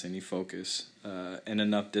has any focus and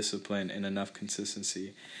enough discipline and enough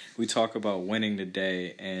consistency. We talk about winning the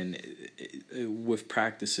day, and with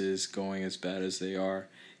practices going as bad as they are,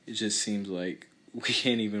 it just seems like we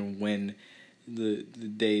can't even win the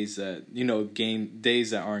days that days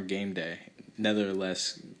that aren't game day.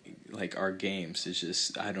 Nevertheless, like our games, it's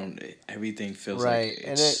just everything feels right. like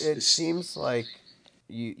And it seems like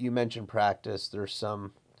you mentioned practice. There's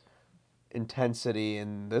some intensity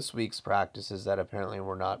in this week's practices that apparently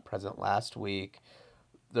were not present last week.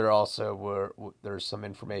 There's some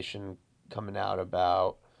information coming out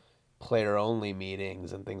about player only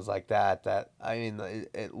meetings and things like that. That I mean,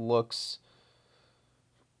 it looks,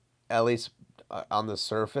 at least on the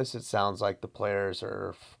surface, it sounds like the players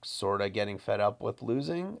are sort of getting fed up with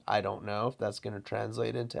losing. I don't know if that's going to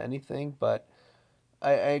translate into anything, but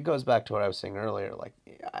it goes back to what I was saying earlier. Like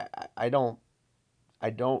I don't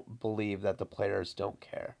believe that the players don't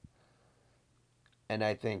care, and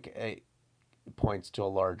I think it points to a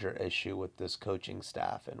larger issue with this coaching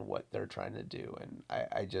staff and what they're trying to do. And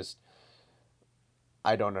I just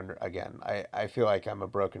I don't under again. I feel like I'm a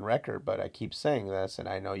broken record, but I keep saying this, and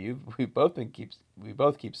I know we both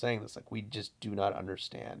keep saying this. Like we just do not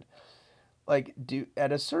understand. Like do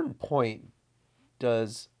at a certain point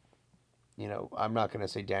does I'm not going to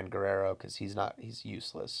say Dan Guerrero because he's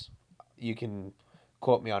useless. You can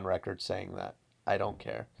quote me on record saying that. I don't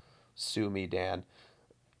care. Sue me, Dan.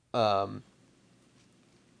 Um,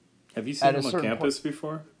 Have you seen at a him on certain point, campus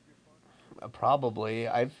before? probably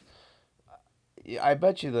I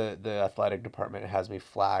bet you the athletic department has me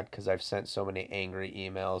flagged because I've sent so many angry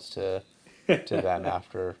emails to them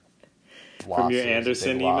after From your big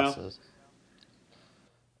Anderson email? losses.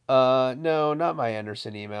 No, not my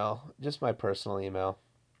Anderson email, just my personal email.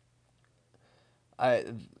 I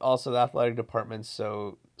also the athletic department's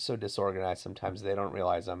so disorganized sometimes they don't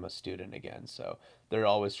realize I'm a student again, so they're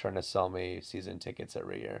always trying to sell me season tickets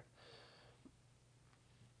every year,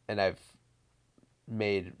 and I've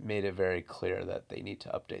made it very clear that they need to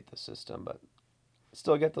update the system, but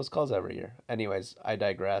still get those calls every year. Anyways, I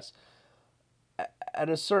digress. At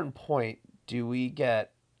a certain point,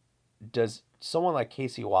 does someone like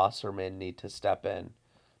Casey Wasserman need to step in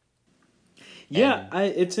Yeah,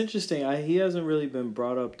 and it's interesting. He hasn't really been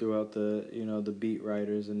brought up throughout the beat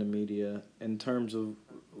writers and the media in terms of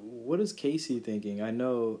what is Casey thinking. I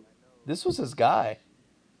know this was his guy.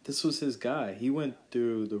 this was his guy. He went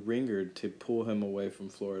through the ringer to pull him away from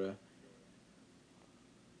Florida.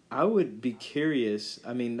 I would be curious.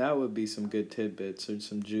 I mean, that would be some good tidbits or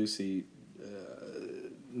some juicy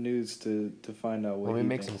news to find out Let what me he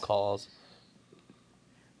make some thinks. calls.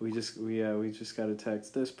 We just got to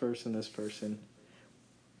text this person, this person.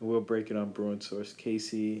 We'll break it on Bruin Source.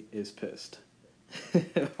 Casey is pissed.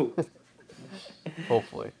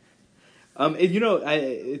 Hopefully.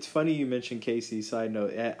 It's funny you mentioned Casey. Side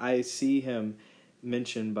note, I see him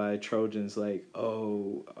mentioned by Trojans like,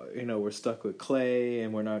 oh, we're stuck with Clay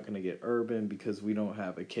and we're not going to get Urban because we don't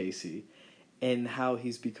have a Casey, and how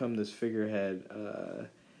he's become this figurehead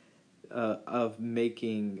of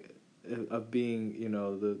making, of being,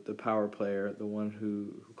 the power player, the one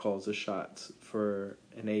who calls the shots for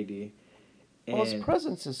an AD, Well, his and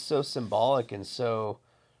presence is so symbolic and so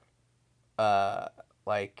uh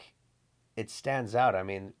like it stands out. I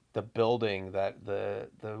mean, the building that the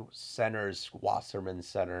center's Wasserman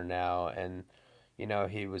Center now, and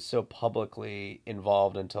he was so publicly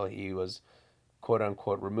involved until he was quote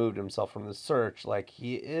unquote removed himself from the search. Like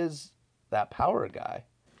he is that power guy.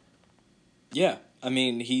 yeah, I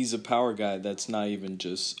mean, he's a power guy that's not even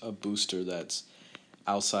just a booster that's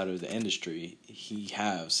outside of the industry. He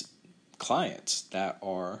has clients that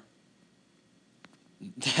are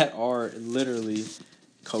literally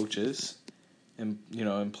coaches and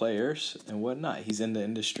and players and whatnot. He's in the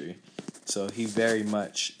industry. So he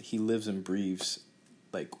lives and breathes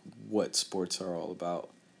like what sports are all about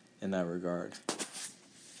in that regard.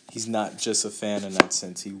 He's not just a fan in that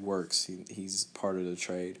sense. He works. He's part of the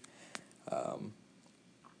trade. Um,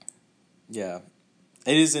 yeah,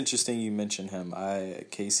 it is interesting you mentioned him.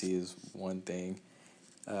 Casey is one thing.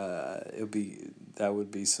 That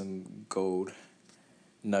would be some gold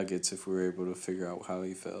nuggets if we were able to figure out how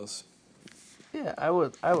he feels. Yeah, I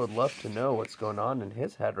would love to know what's going on in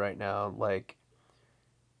his head right now. Like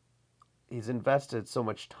he's invested so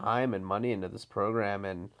much time and money into this program,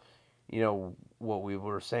 and what we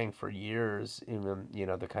were saying for years, even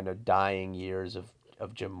the kind of dying years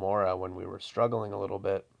of Jim Mora when we were struggling a little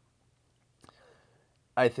bit.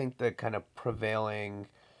 I think the kind of prevailing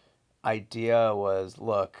idea was,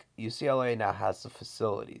 look, UCLA now has the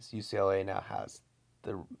facilities. UCLA now has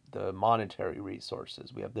the monetary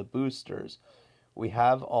resources. We have the boosters. We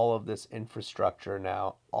have all of this infrastructure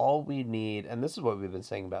now. All we need, and this is what we've been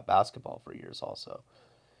saying about basketball for years also,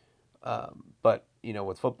 but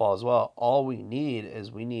with football as well, all we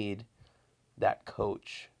need that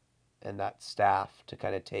coach and that staff to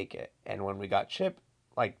kind of take it. And when we got Chip,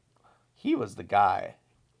 like he was the guy,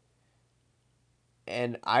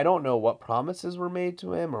 And I don't know what promises were made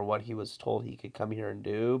to him or what he was told he could come here and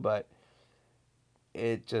do, but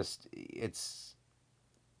it's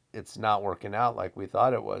not working out like we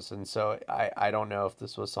thought it was. And so I don't know if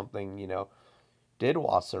this was something, did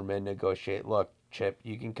Wasserman negotiate, look, Chip,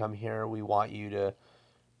 you can come here. We want you to,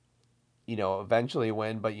 eventually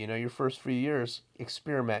win, but your first few years,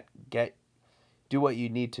 experiment, do what you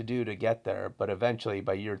need to do to get there. But eventually,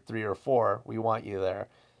 by year 3 or 4, we want you there.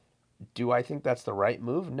 Do I think that's the right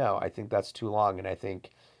move? No, I think that's too long. And I think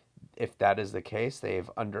if that is the case, they've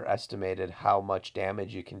underestimated how much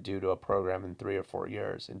damage you can do to a program in 3 or 4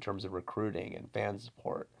 years in terms of recruiting and fan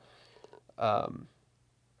support. Um,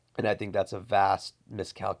 and I think that's a vast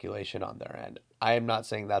miscalculation on their end. I am not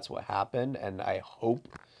saying that's what happened, and I hope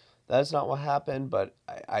that's not what happened, but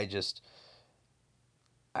I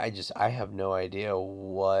have no idea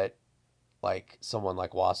what like someone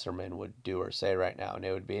like Wasserman would do or say right now, and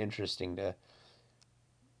it would be interesting to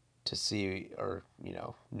see or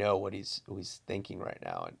know what he's thinking right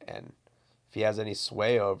now, and if he has any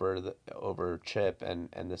sway over Chip and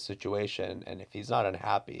the situation, and if he's not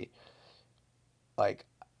unhappy, like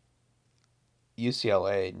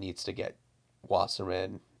UCLA needs to get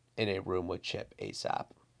Wasserman in a room with Chip ASAP.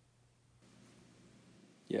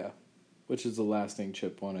 Yeah, which is the last thing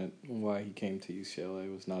Chip wanted. Why he came to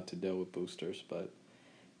UCLA was not to deal with boosters, but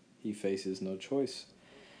he faces no choice.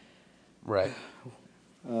 Right.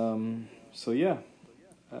 So yeah,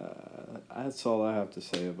 that's all I have to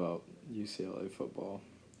say about UCLA football.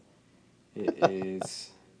 It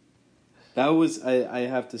is that was I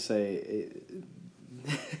have to say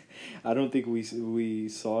I don't think we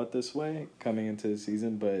saw it this way coming into the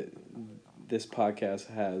season, but this podcast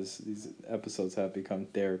these episodes have become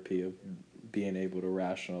therapy of being able to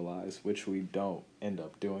rationalize, which we don't end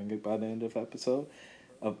up doing it by the end of episode,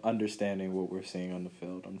 of understanding what we're seeing on the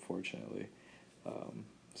field, unfortunately.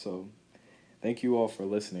 So thank you all for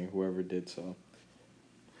listening, whoever did so.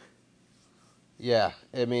 Yeah,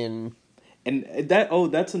 I mean, And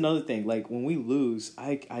that's another thing. Like when we lose,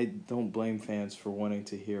 I don't blame fans for wanting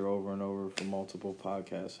to hear over and over from multiple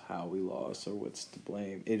podcasts how we lost or what's to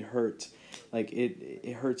blame. It hurts, like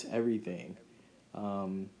it hurts everything,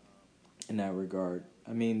 in that regard.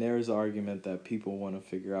 I mean, there's an argument that people want to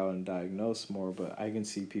figure out and diagnose more, but I can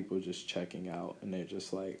see people just checking out and they're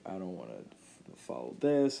just like, I don't want to follow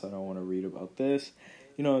this. I don't want to read about this,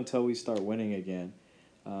 until we start winning again.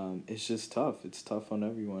 It's just tough. It's tough on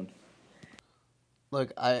everyone.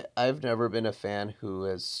 look, I've never been a fan who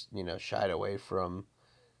has shied away from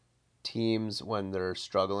teams when they're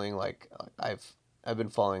struggling. Like I've been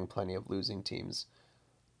following plenty of losing teams,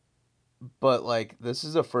 but like this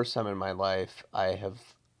is the first time in my life I have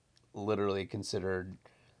literally considered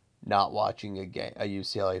not watching a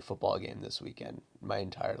UCLA football game this weekend my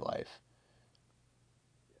entire life.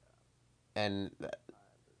 And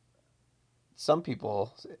some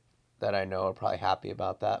people that I know are probably happy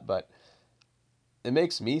about that, but it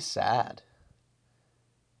makes me sad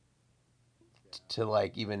to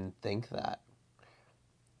like even think that.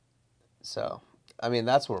 So, I mean,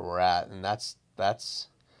 that's where we're at, and that's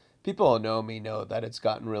people who know me know that it's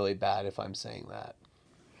gotten really bad if I'm saying that.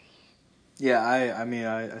 Yeah, I mean,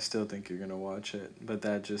 I still think you're gonna watch it, but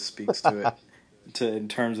that just speaks to it, to in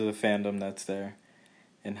terms of the fandom that's there,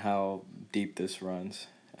 and how deep this runs,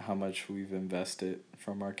 how much we've invested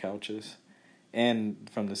from our couches, and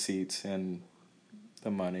from the seats and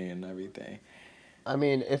the money and everything. I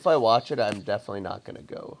mean, if I watch it, I'm definitely not going to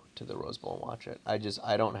go to the Rose Bowl and watch it.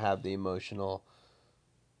 I don't have the emotional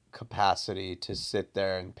capacity to sit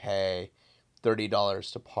there and pay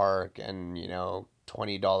 $30 to park and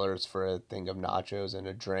 $20 for a thing of nachos and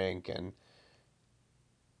a drink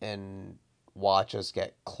and watch us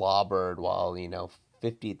get clobbered while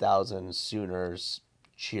 50,000 Sooners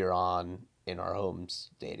cheer on in our home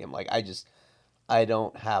stadium. Like I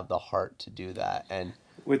don't have the heart to do that. And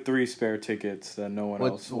With 3 spare tickets that no one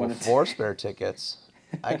else with wanted. 4 spare tickets,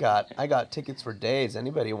 I got tickets for days.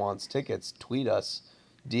 Anybody wants tickets, tweet us,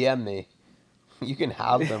 DM me. You can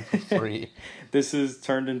have them for free. This is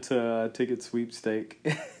turned into a ticket sweepstake.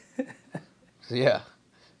 So yeah,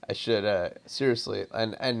 I should seriously,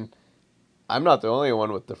 and I'm not the only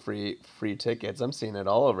one with the free tickets. I'm seeing it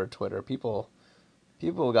all over Twitter. People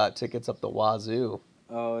got tickets up the wazoo.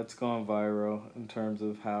 Oh, it's gone viral in terms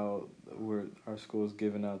of how our school's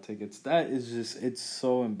giving out tickets. That is just, it's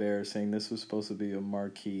so embarrassing. This was supposed to be a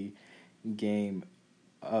marquee game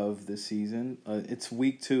of the season. It's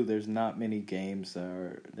week 2. There's not many games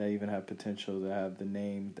that even have potential to have the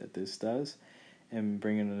name that this does, and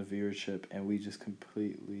bring in the viewership. And we just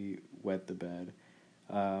completely wet the bed.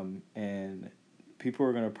 And people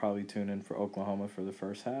are going to probably tune in for Oklahoma for the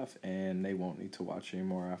first half, and they won't need to watch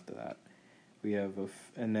anymore after that.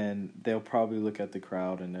 And then they'll probably look at the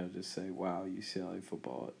crowd and they'll just say, "Wow, UCLA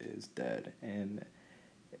football is dead," and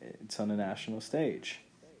it's on a national stage,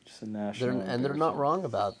 just a national. They're not wrong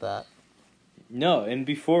about that. No, and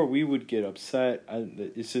before we would get upset,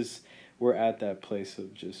 it's just we're at that place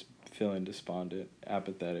of just feeling despondent,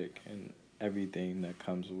 apathetic, and everything that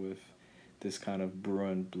comes with this kind of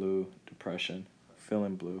Bruin blue depression,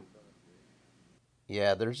 feeling blue.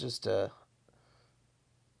 Yeah, there's just a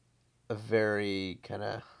very kind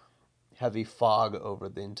of heavy fog over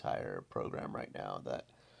the entire program right now that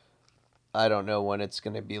I don't know when it's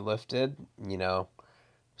going to be lifted.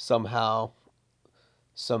 Somehow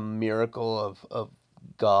some miracle of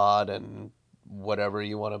God and whatever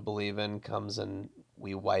you want to believe in comes and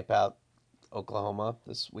we wipe out Oklahoma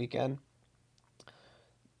this weekend.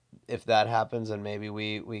 If that happens, then maybe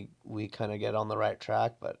we kind of get on the right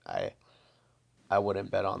track, but I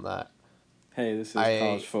wouldn't bet on that. Hey, this is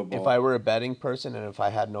college football. If I were a betting person and if I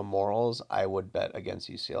had no morals, I would bet against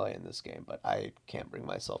UCLA in this game, but I can't bring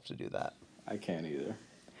myself to do that. I can't either.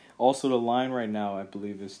 Also, the line right now, I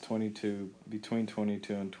believe, is between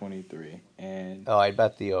 22 and 23. And I'd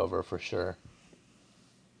bet the over for sure.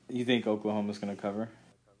 You think Oklahoma's going to cover?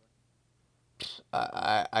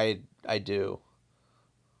 I do.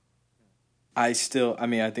 I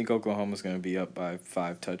think Oklahoma's going to be up by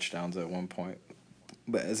 5 touchdowns at one point.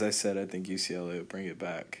 But as I said, I think UCLA will bring it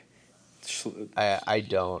back. I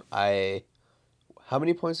don't. How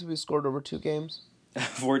many points have we scored over 2 games?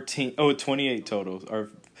 14. 28 total.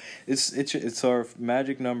 It's our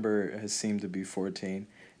magic number has seemed to be 14.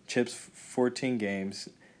 Chip's 14 games.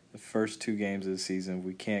 The first 2 games of the season,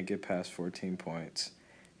 we can't get past 14 points,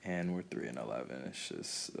 and we're 3-11. It's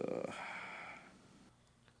just.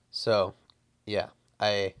 So, yeah,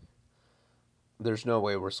 there's no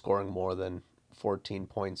way we're scoring more than 14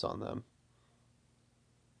 points on them.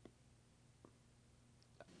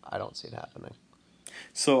 I don't see it happening.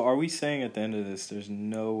 So, are we saying at the end of this, there's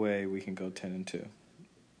no way we can go 10-2?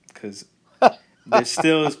 Because there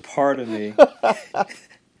still is part of me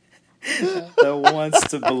that wants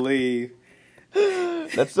to believe.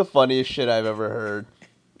 That's the funniest shit I've ever heard.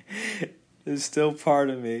 There's still part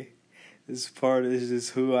of me. This part is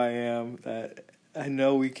just who I am. That I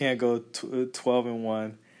know we can't go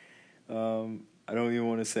 12-1. I don't even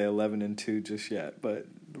want to say 11-2 just yet. But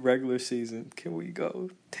regular season, can we go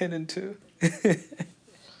 10-2?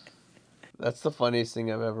 That's the funniest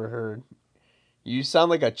thing I've ever heard. You sound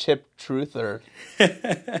like a Chip truther.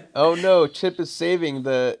 Oh no, Chip is saving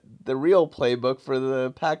the real playbook for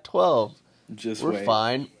the Pac-12. We're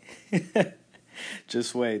fine.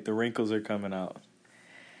 Just wait. The wrinkles are coming out.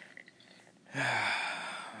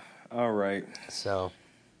 All right. So,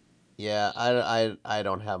 yeah, I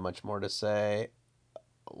don't have much more to say.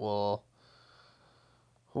 We'll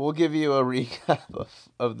give you a recap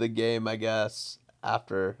of the game, I guess,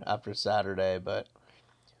 after Saturday. But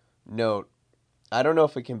note, I don't know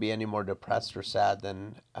if it can be any more depressed or sad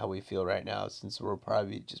than how we feel right now, since we'll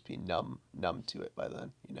probably just be numb to it by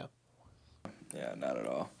then, Yeah, not at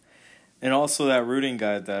all. And also that rooting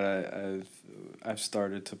guide that I've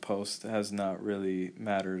started to post has not really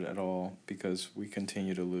mattered at all because we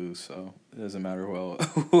continue to lose. So it doesn't matter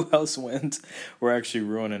who else wins. We're actually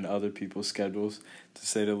ruining other people's schedules, to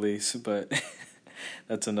say the least. But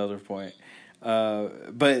that's another point.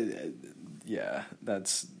 But yeah,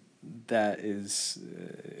 that is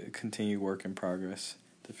a continued work in progress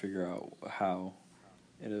to figure out how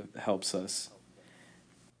it helps us.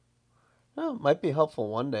 Well, it might be helpful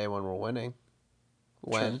one day when we're winning.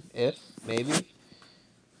 When, if, maybe.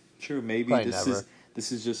 True, maybe Probably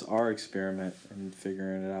this is just our experiment and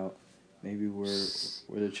figuring it out. Maybe we're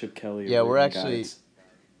the Chip Kelly. Yeah, we're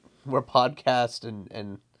podcast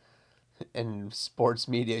and sports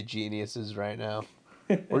media geniuses right now.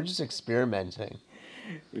 We're just experimenting.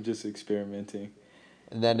 We're just experimenting.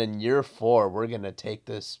 And then in year 4, we're gonna take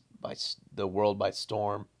the world by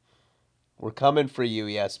storm. We're coming for you,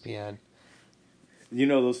 ESPN.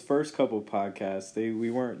 Those first couple podcasts,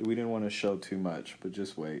 we didn't want to show too much, but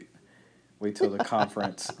just wait till the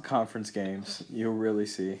conference games. You'll really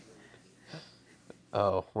see.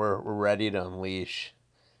 Oh, we're ready to unleash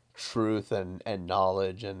truth and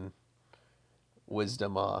knowledge and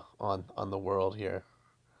wisdom on the world here.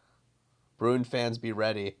 Bruin fans, be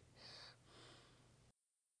ready.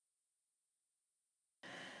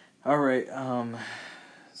 All right.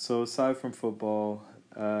 So aside from football,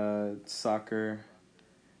 soccer.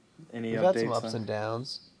 We've had some ups and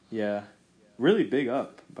downs. Yeah. Really big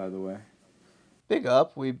up, by the way. Big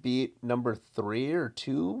up. We beat number 3 or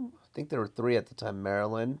 2 think there were three at the time.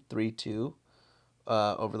 Maryland 3-2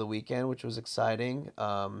 over the weekend, which was exciting.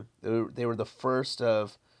 They were the first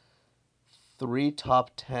of three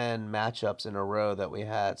top 10 matchups in a row that we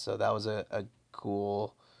had, so that was a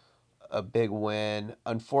cool, a big win.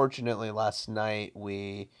 Unfortunately, last night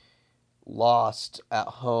we lost at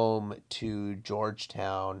home to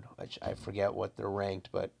Georgetown, which I forget what they're ranked,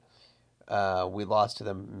 but we lost to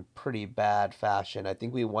them in pretty bad fashion. I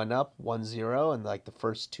think we went up 1-0 in like the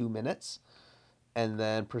first 2 minutes and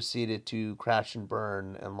then proceeded to crash and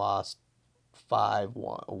burn and lost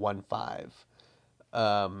 5-1,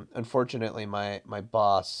 1-5. Unfortunately, my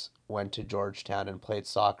boss went to Georgetown and played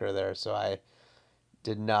soccer there, so I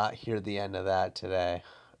did not hear the end of that today.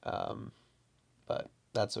 Um, but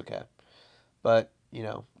that's okay. But,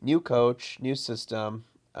 new coach, new system.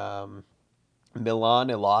 Milan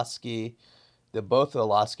Iloski, both the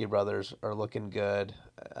Iloski brothers are looking good.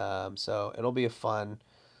 So it'll be a fun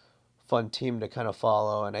team to kind of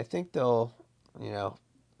follow, and I think they'll, you know,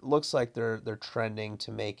 looks like they're trending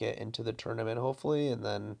to make it into the tournament hopefully, and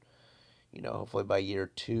then hopefully by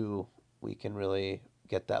year two we can really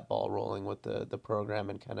get that ball rolling with the program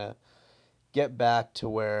and kind of get back to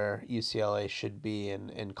where UCLA should be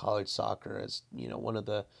in college soccer as one of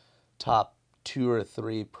the top two or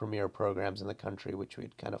three premier programs in the country, which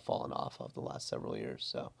we'd kind of fallen off of the last several years.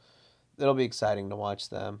 So it'll be exciting to watch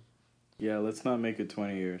them. Yeah, let's not make it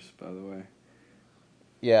 20 years, by the way.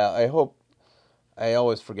 Yeah, I hope. I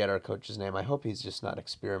always forget our coach's name. I hope he's just not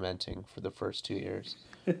experimenting for the first 2 years.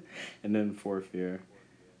 And then fourth year,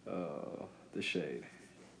 the shade.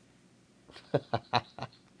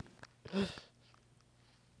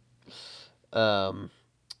 um,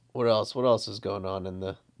 what else? What else is going on in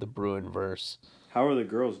the Bruin verse? How are the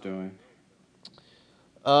girls doing?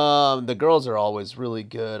 The girls are always really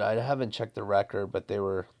good. I haven't checked the record, but they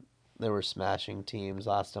were smashing teams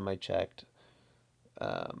last time I checked.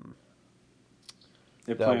 Um,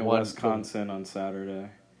 They're the playing one, the Wisconsin on Saturday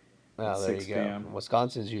at oh, there you 6 go. p.m.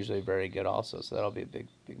 Wisconsin's usually very good, also, so that'll be a big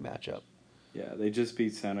matchup. Yeah, they just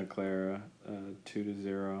beat Santa Clara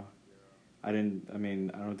 2-0. I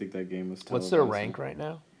don't think that game was What's their televised. rank right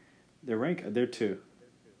now? They're two.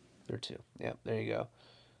 They're two. Yeah, there you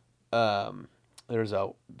go. There's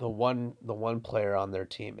the one player on their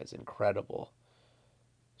team is incredible.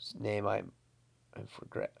 His name I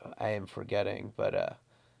am forgetting, but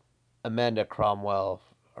Amanda Cromwell,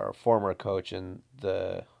 our former coach and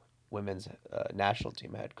the women's national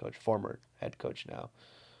team head coach, former head coach now,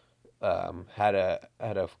 had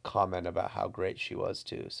a comment about how great she was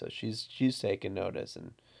too. So she's taken notice,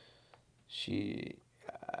 and she,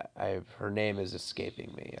 her name is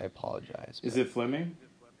escaping me. I apologize. Is it Fleming?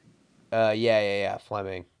 Yeah,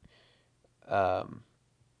 Fleming. Um,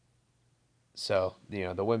 so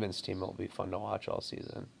the women's team will be fun to watch all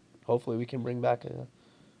season. Hopefully, we can bring back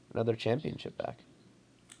another championship back.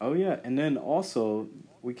 Oh yeah, and then also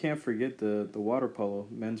we can't forget the water polo.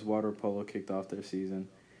 Men's water polo kicked off their season.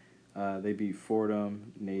 They beat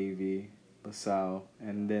Fordham, Navy, LaSalle,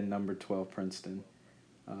 and then number 12 Princeton.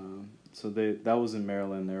 So that was in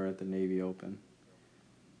Maryland. They were at the Navy Open.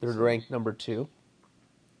 They're ranked number 2.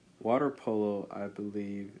 Water polo, I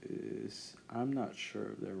believe, is, I'm not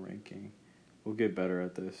sure of their ranking. We'll get better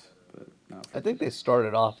at this, but not. I think they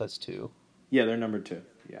started off as 2. Yeah, they're number 2.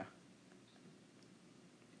 Yeah.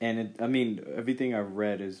 And everything I've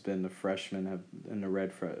read has been the freshmen and the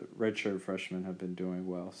redshirt freshmen have been doing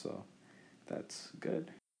well, so that's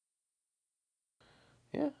good.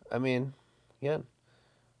 Yeah, again,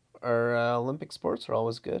 our Olympic sports are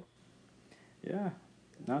always good. Yeah,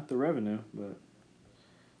 not the revenue, but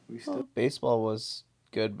we still. Well, baseball was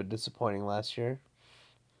good but disappointing last year,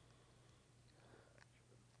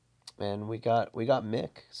 and we got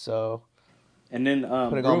Mick, so. And then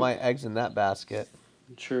putting all my eggs in that basket.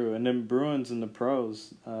 True, and then Bruins and the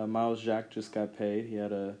pros. Miles Jack just got paid. He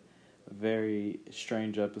had a very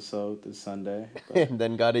strange episode this Sunday. And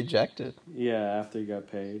then got ejected. Yeah, after he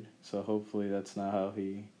got paid. So hopefully that's not how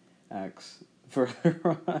he acts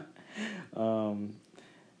further on.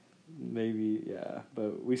 Maybe, yeah.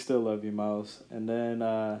 But we still love you, Miles. And then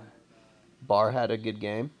Barr had a good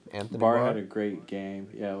game. Anthony Barr had a great game.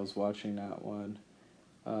 Yeah, I was watching that one.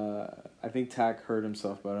 I think Tack hurt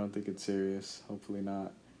himself, but I don't think it's serious. Hopefully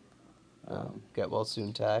not. Get well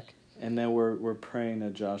soon, Tack. And then we're praying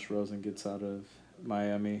that Josh Rosen gets out of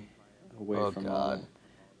Miami, away from home.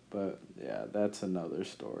 But yeah, that's another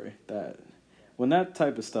story. That when that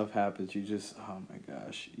type of stuff happens, you just, oh my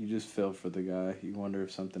gosh, you just feel for the guy. You wonder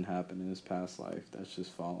if something happened in his past life that's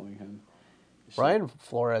just following him. Brian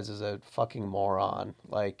Flores is a fucking moron.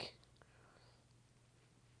 Like,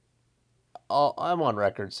 I'm on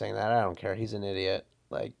record saying that. I don't care. He's an idiot.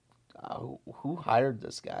 Like, who hired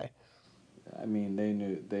this guy? I mean, they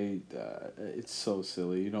knew they. It's so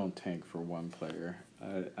silly. You don't tank for one player.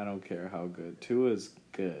 I don't care how good. Tua is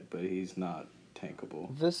good, but he's not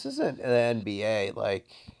tankable. This isn't the NBA. Like,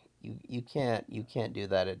 you can't do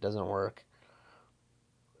that. It doesn't work.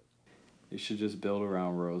 They should just build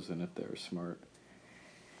around Rosen if they're smart.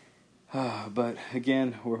 But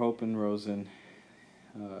again, we're hoping Rosen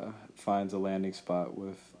finds a landing spot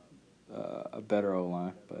with a better O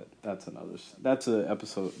line. But that's a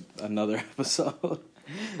episode. Another episode.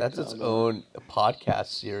 That's its own podcast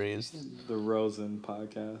series. The Rosen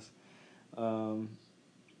podcast.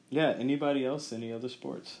 Yeah. Anybody else? Any other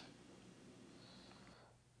sports?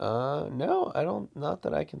 No, I don't. Not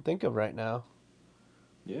that I can think of right now.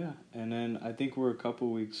 Yeah, and then I think we're a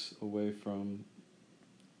couple weeks away from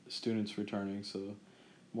students returning, so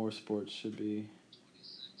more sports should be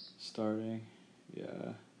starting.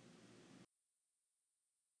 Yeah.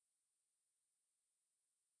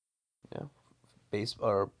 Yeah, base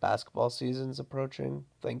or basketball season's approaching.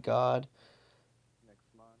 Thank God.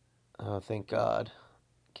 Oh, thank God.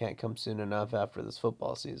 Can't come soon enough after this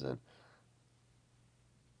football season.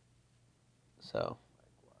 So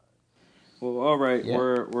Well, all right, yeah,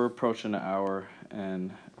 we're approaching an hour,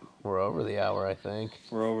 and we're over the hour, I think.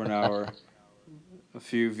 we're over an hour. A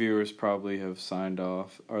few viewers probably have signed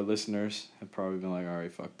off. Our listeners have probably been like, "All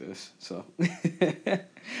right, fuck this." So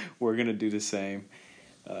we're gonna do the same.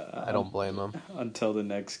 I don't blame them. Until the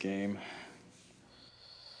next game.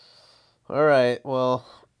 All right. Well,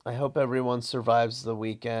 I hope everyone survives the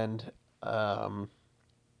weekend. Um,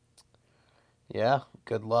 yeah.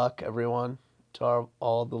 Good luck, everyone, to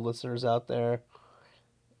all the listeners out there.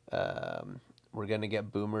 Um, we're gonna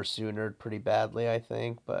get Boomer Soonered pretty badly, I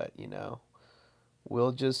think, but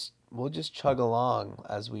we'll just chug along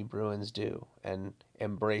as we Bruins do and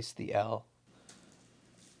embrace the L.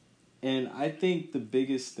 And I think the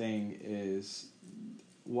biggest thing is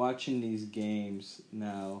watching these games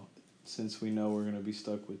now, since we know we're going to be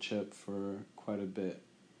stuck with Chip for quite a bit,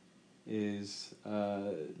 is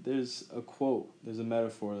there's a quote, there's a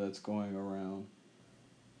metaphor that's going around.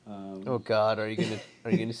 Oh God, are you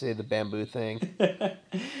gonna say the bamboo thing?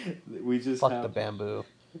 we just Fuck have the bamboo.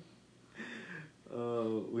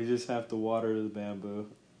 we just have to water the bamboo.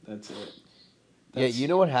 That's it. Yeah, you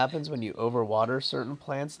know what happens when you overwater certain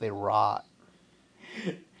plants? They rot.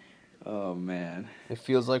 Oh man, It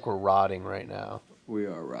feels like we're rotting right now. we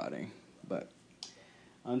are rotting. But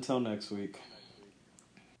until next week.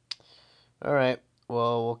 All right.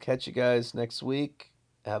 Well, we'll catch you guys next week.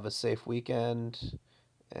 Have a safe weekend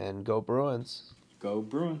and go Bruins. Go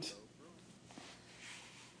Bruins.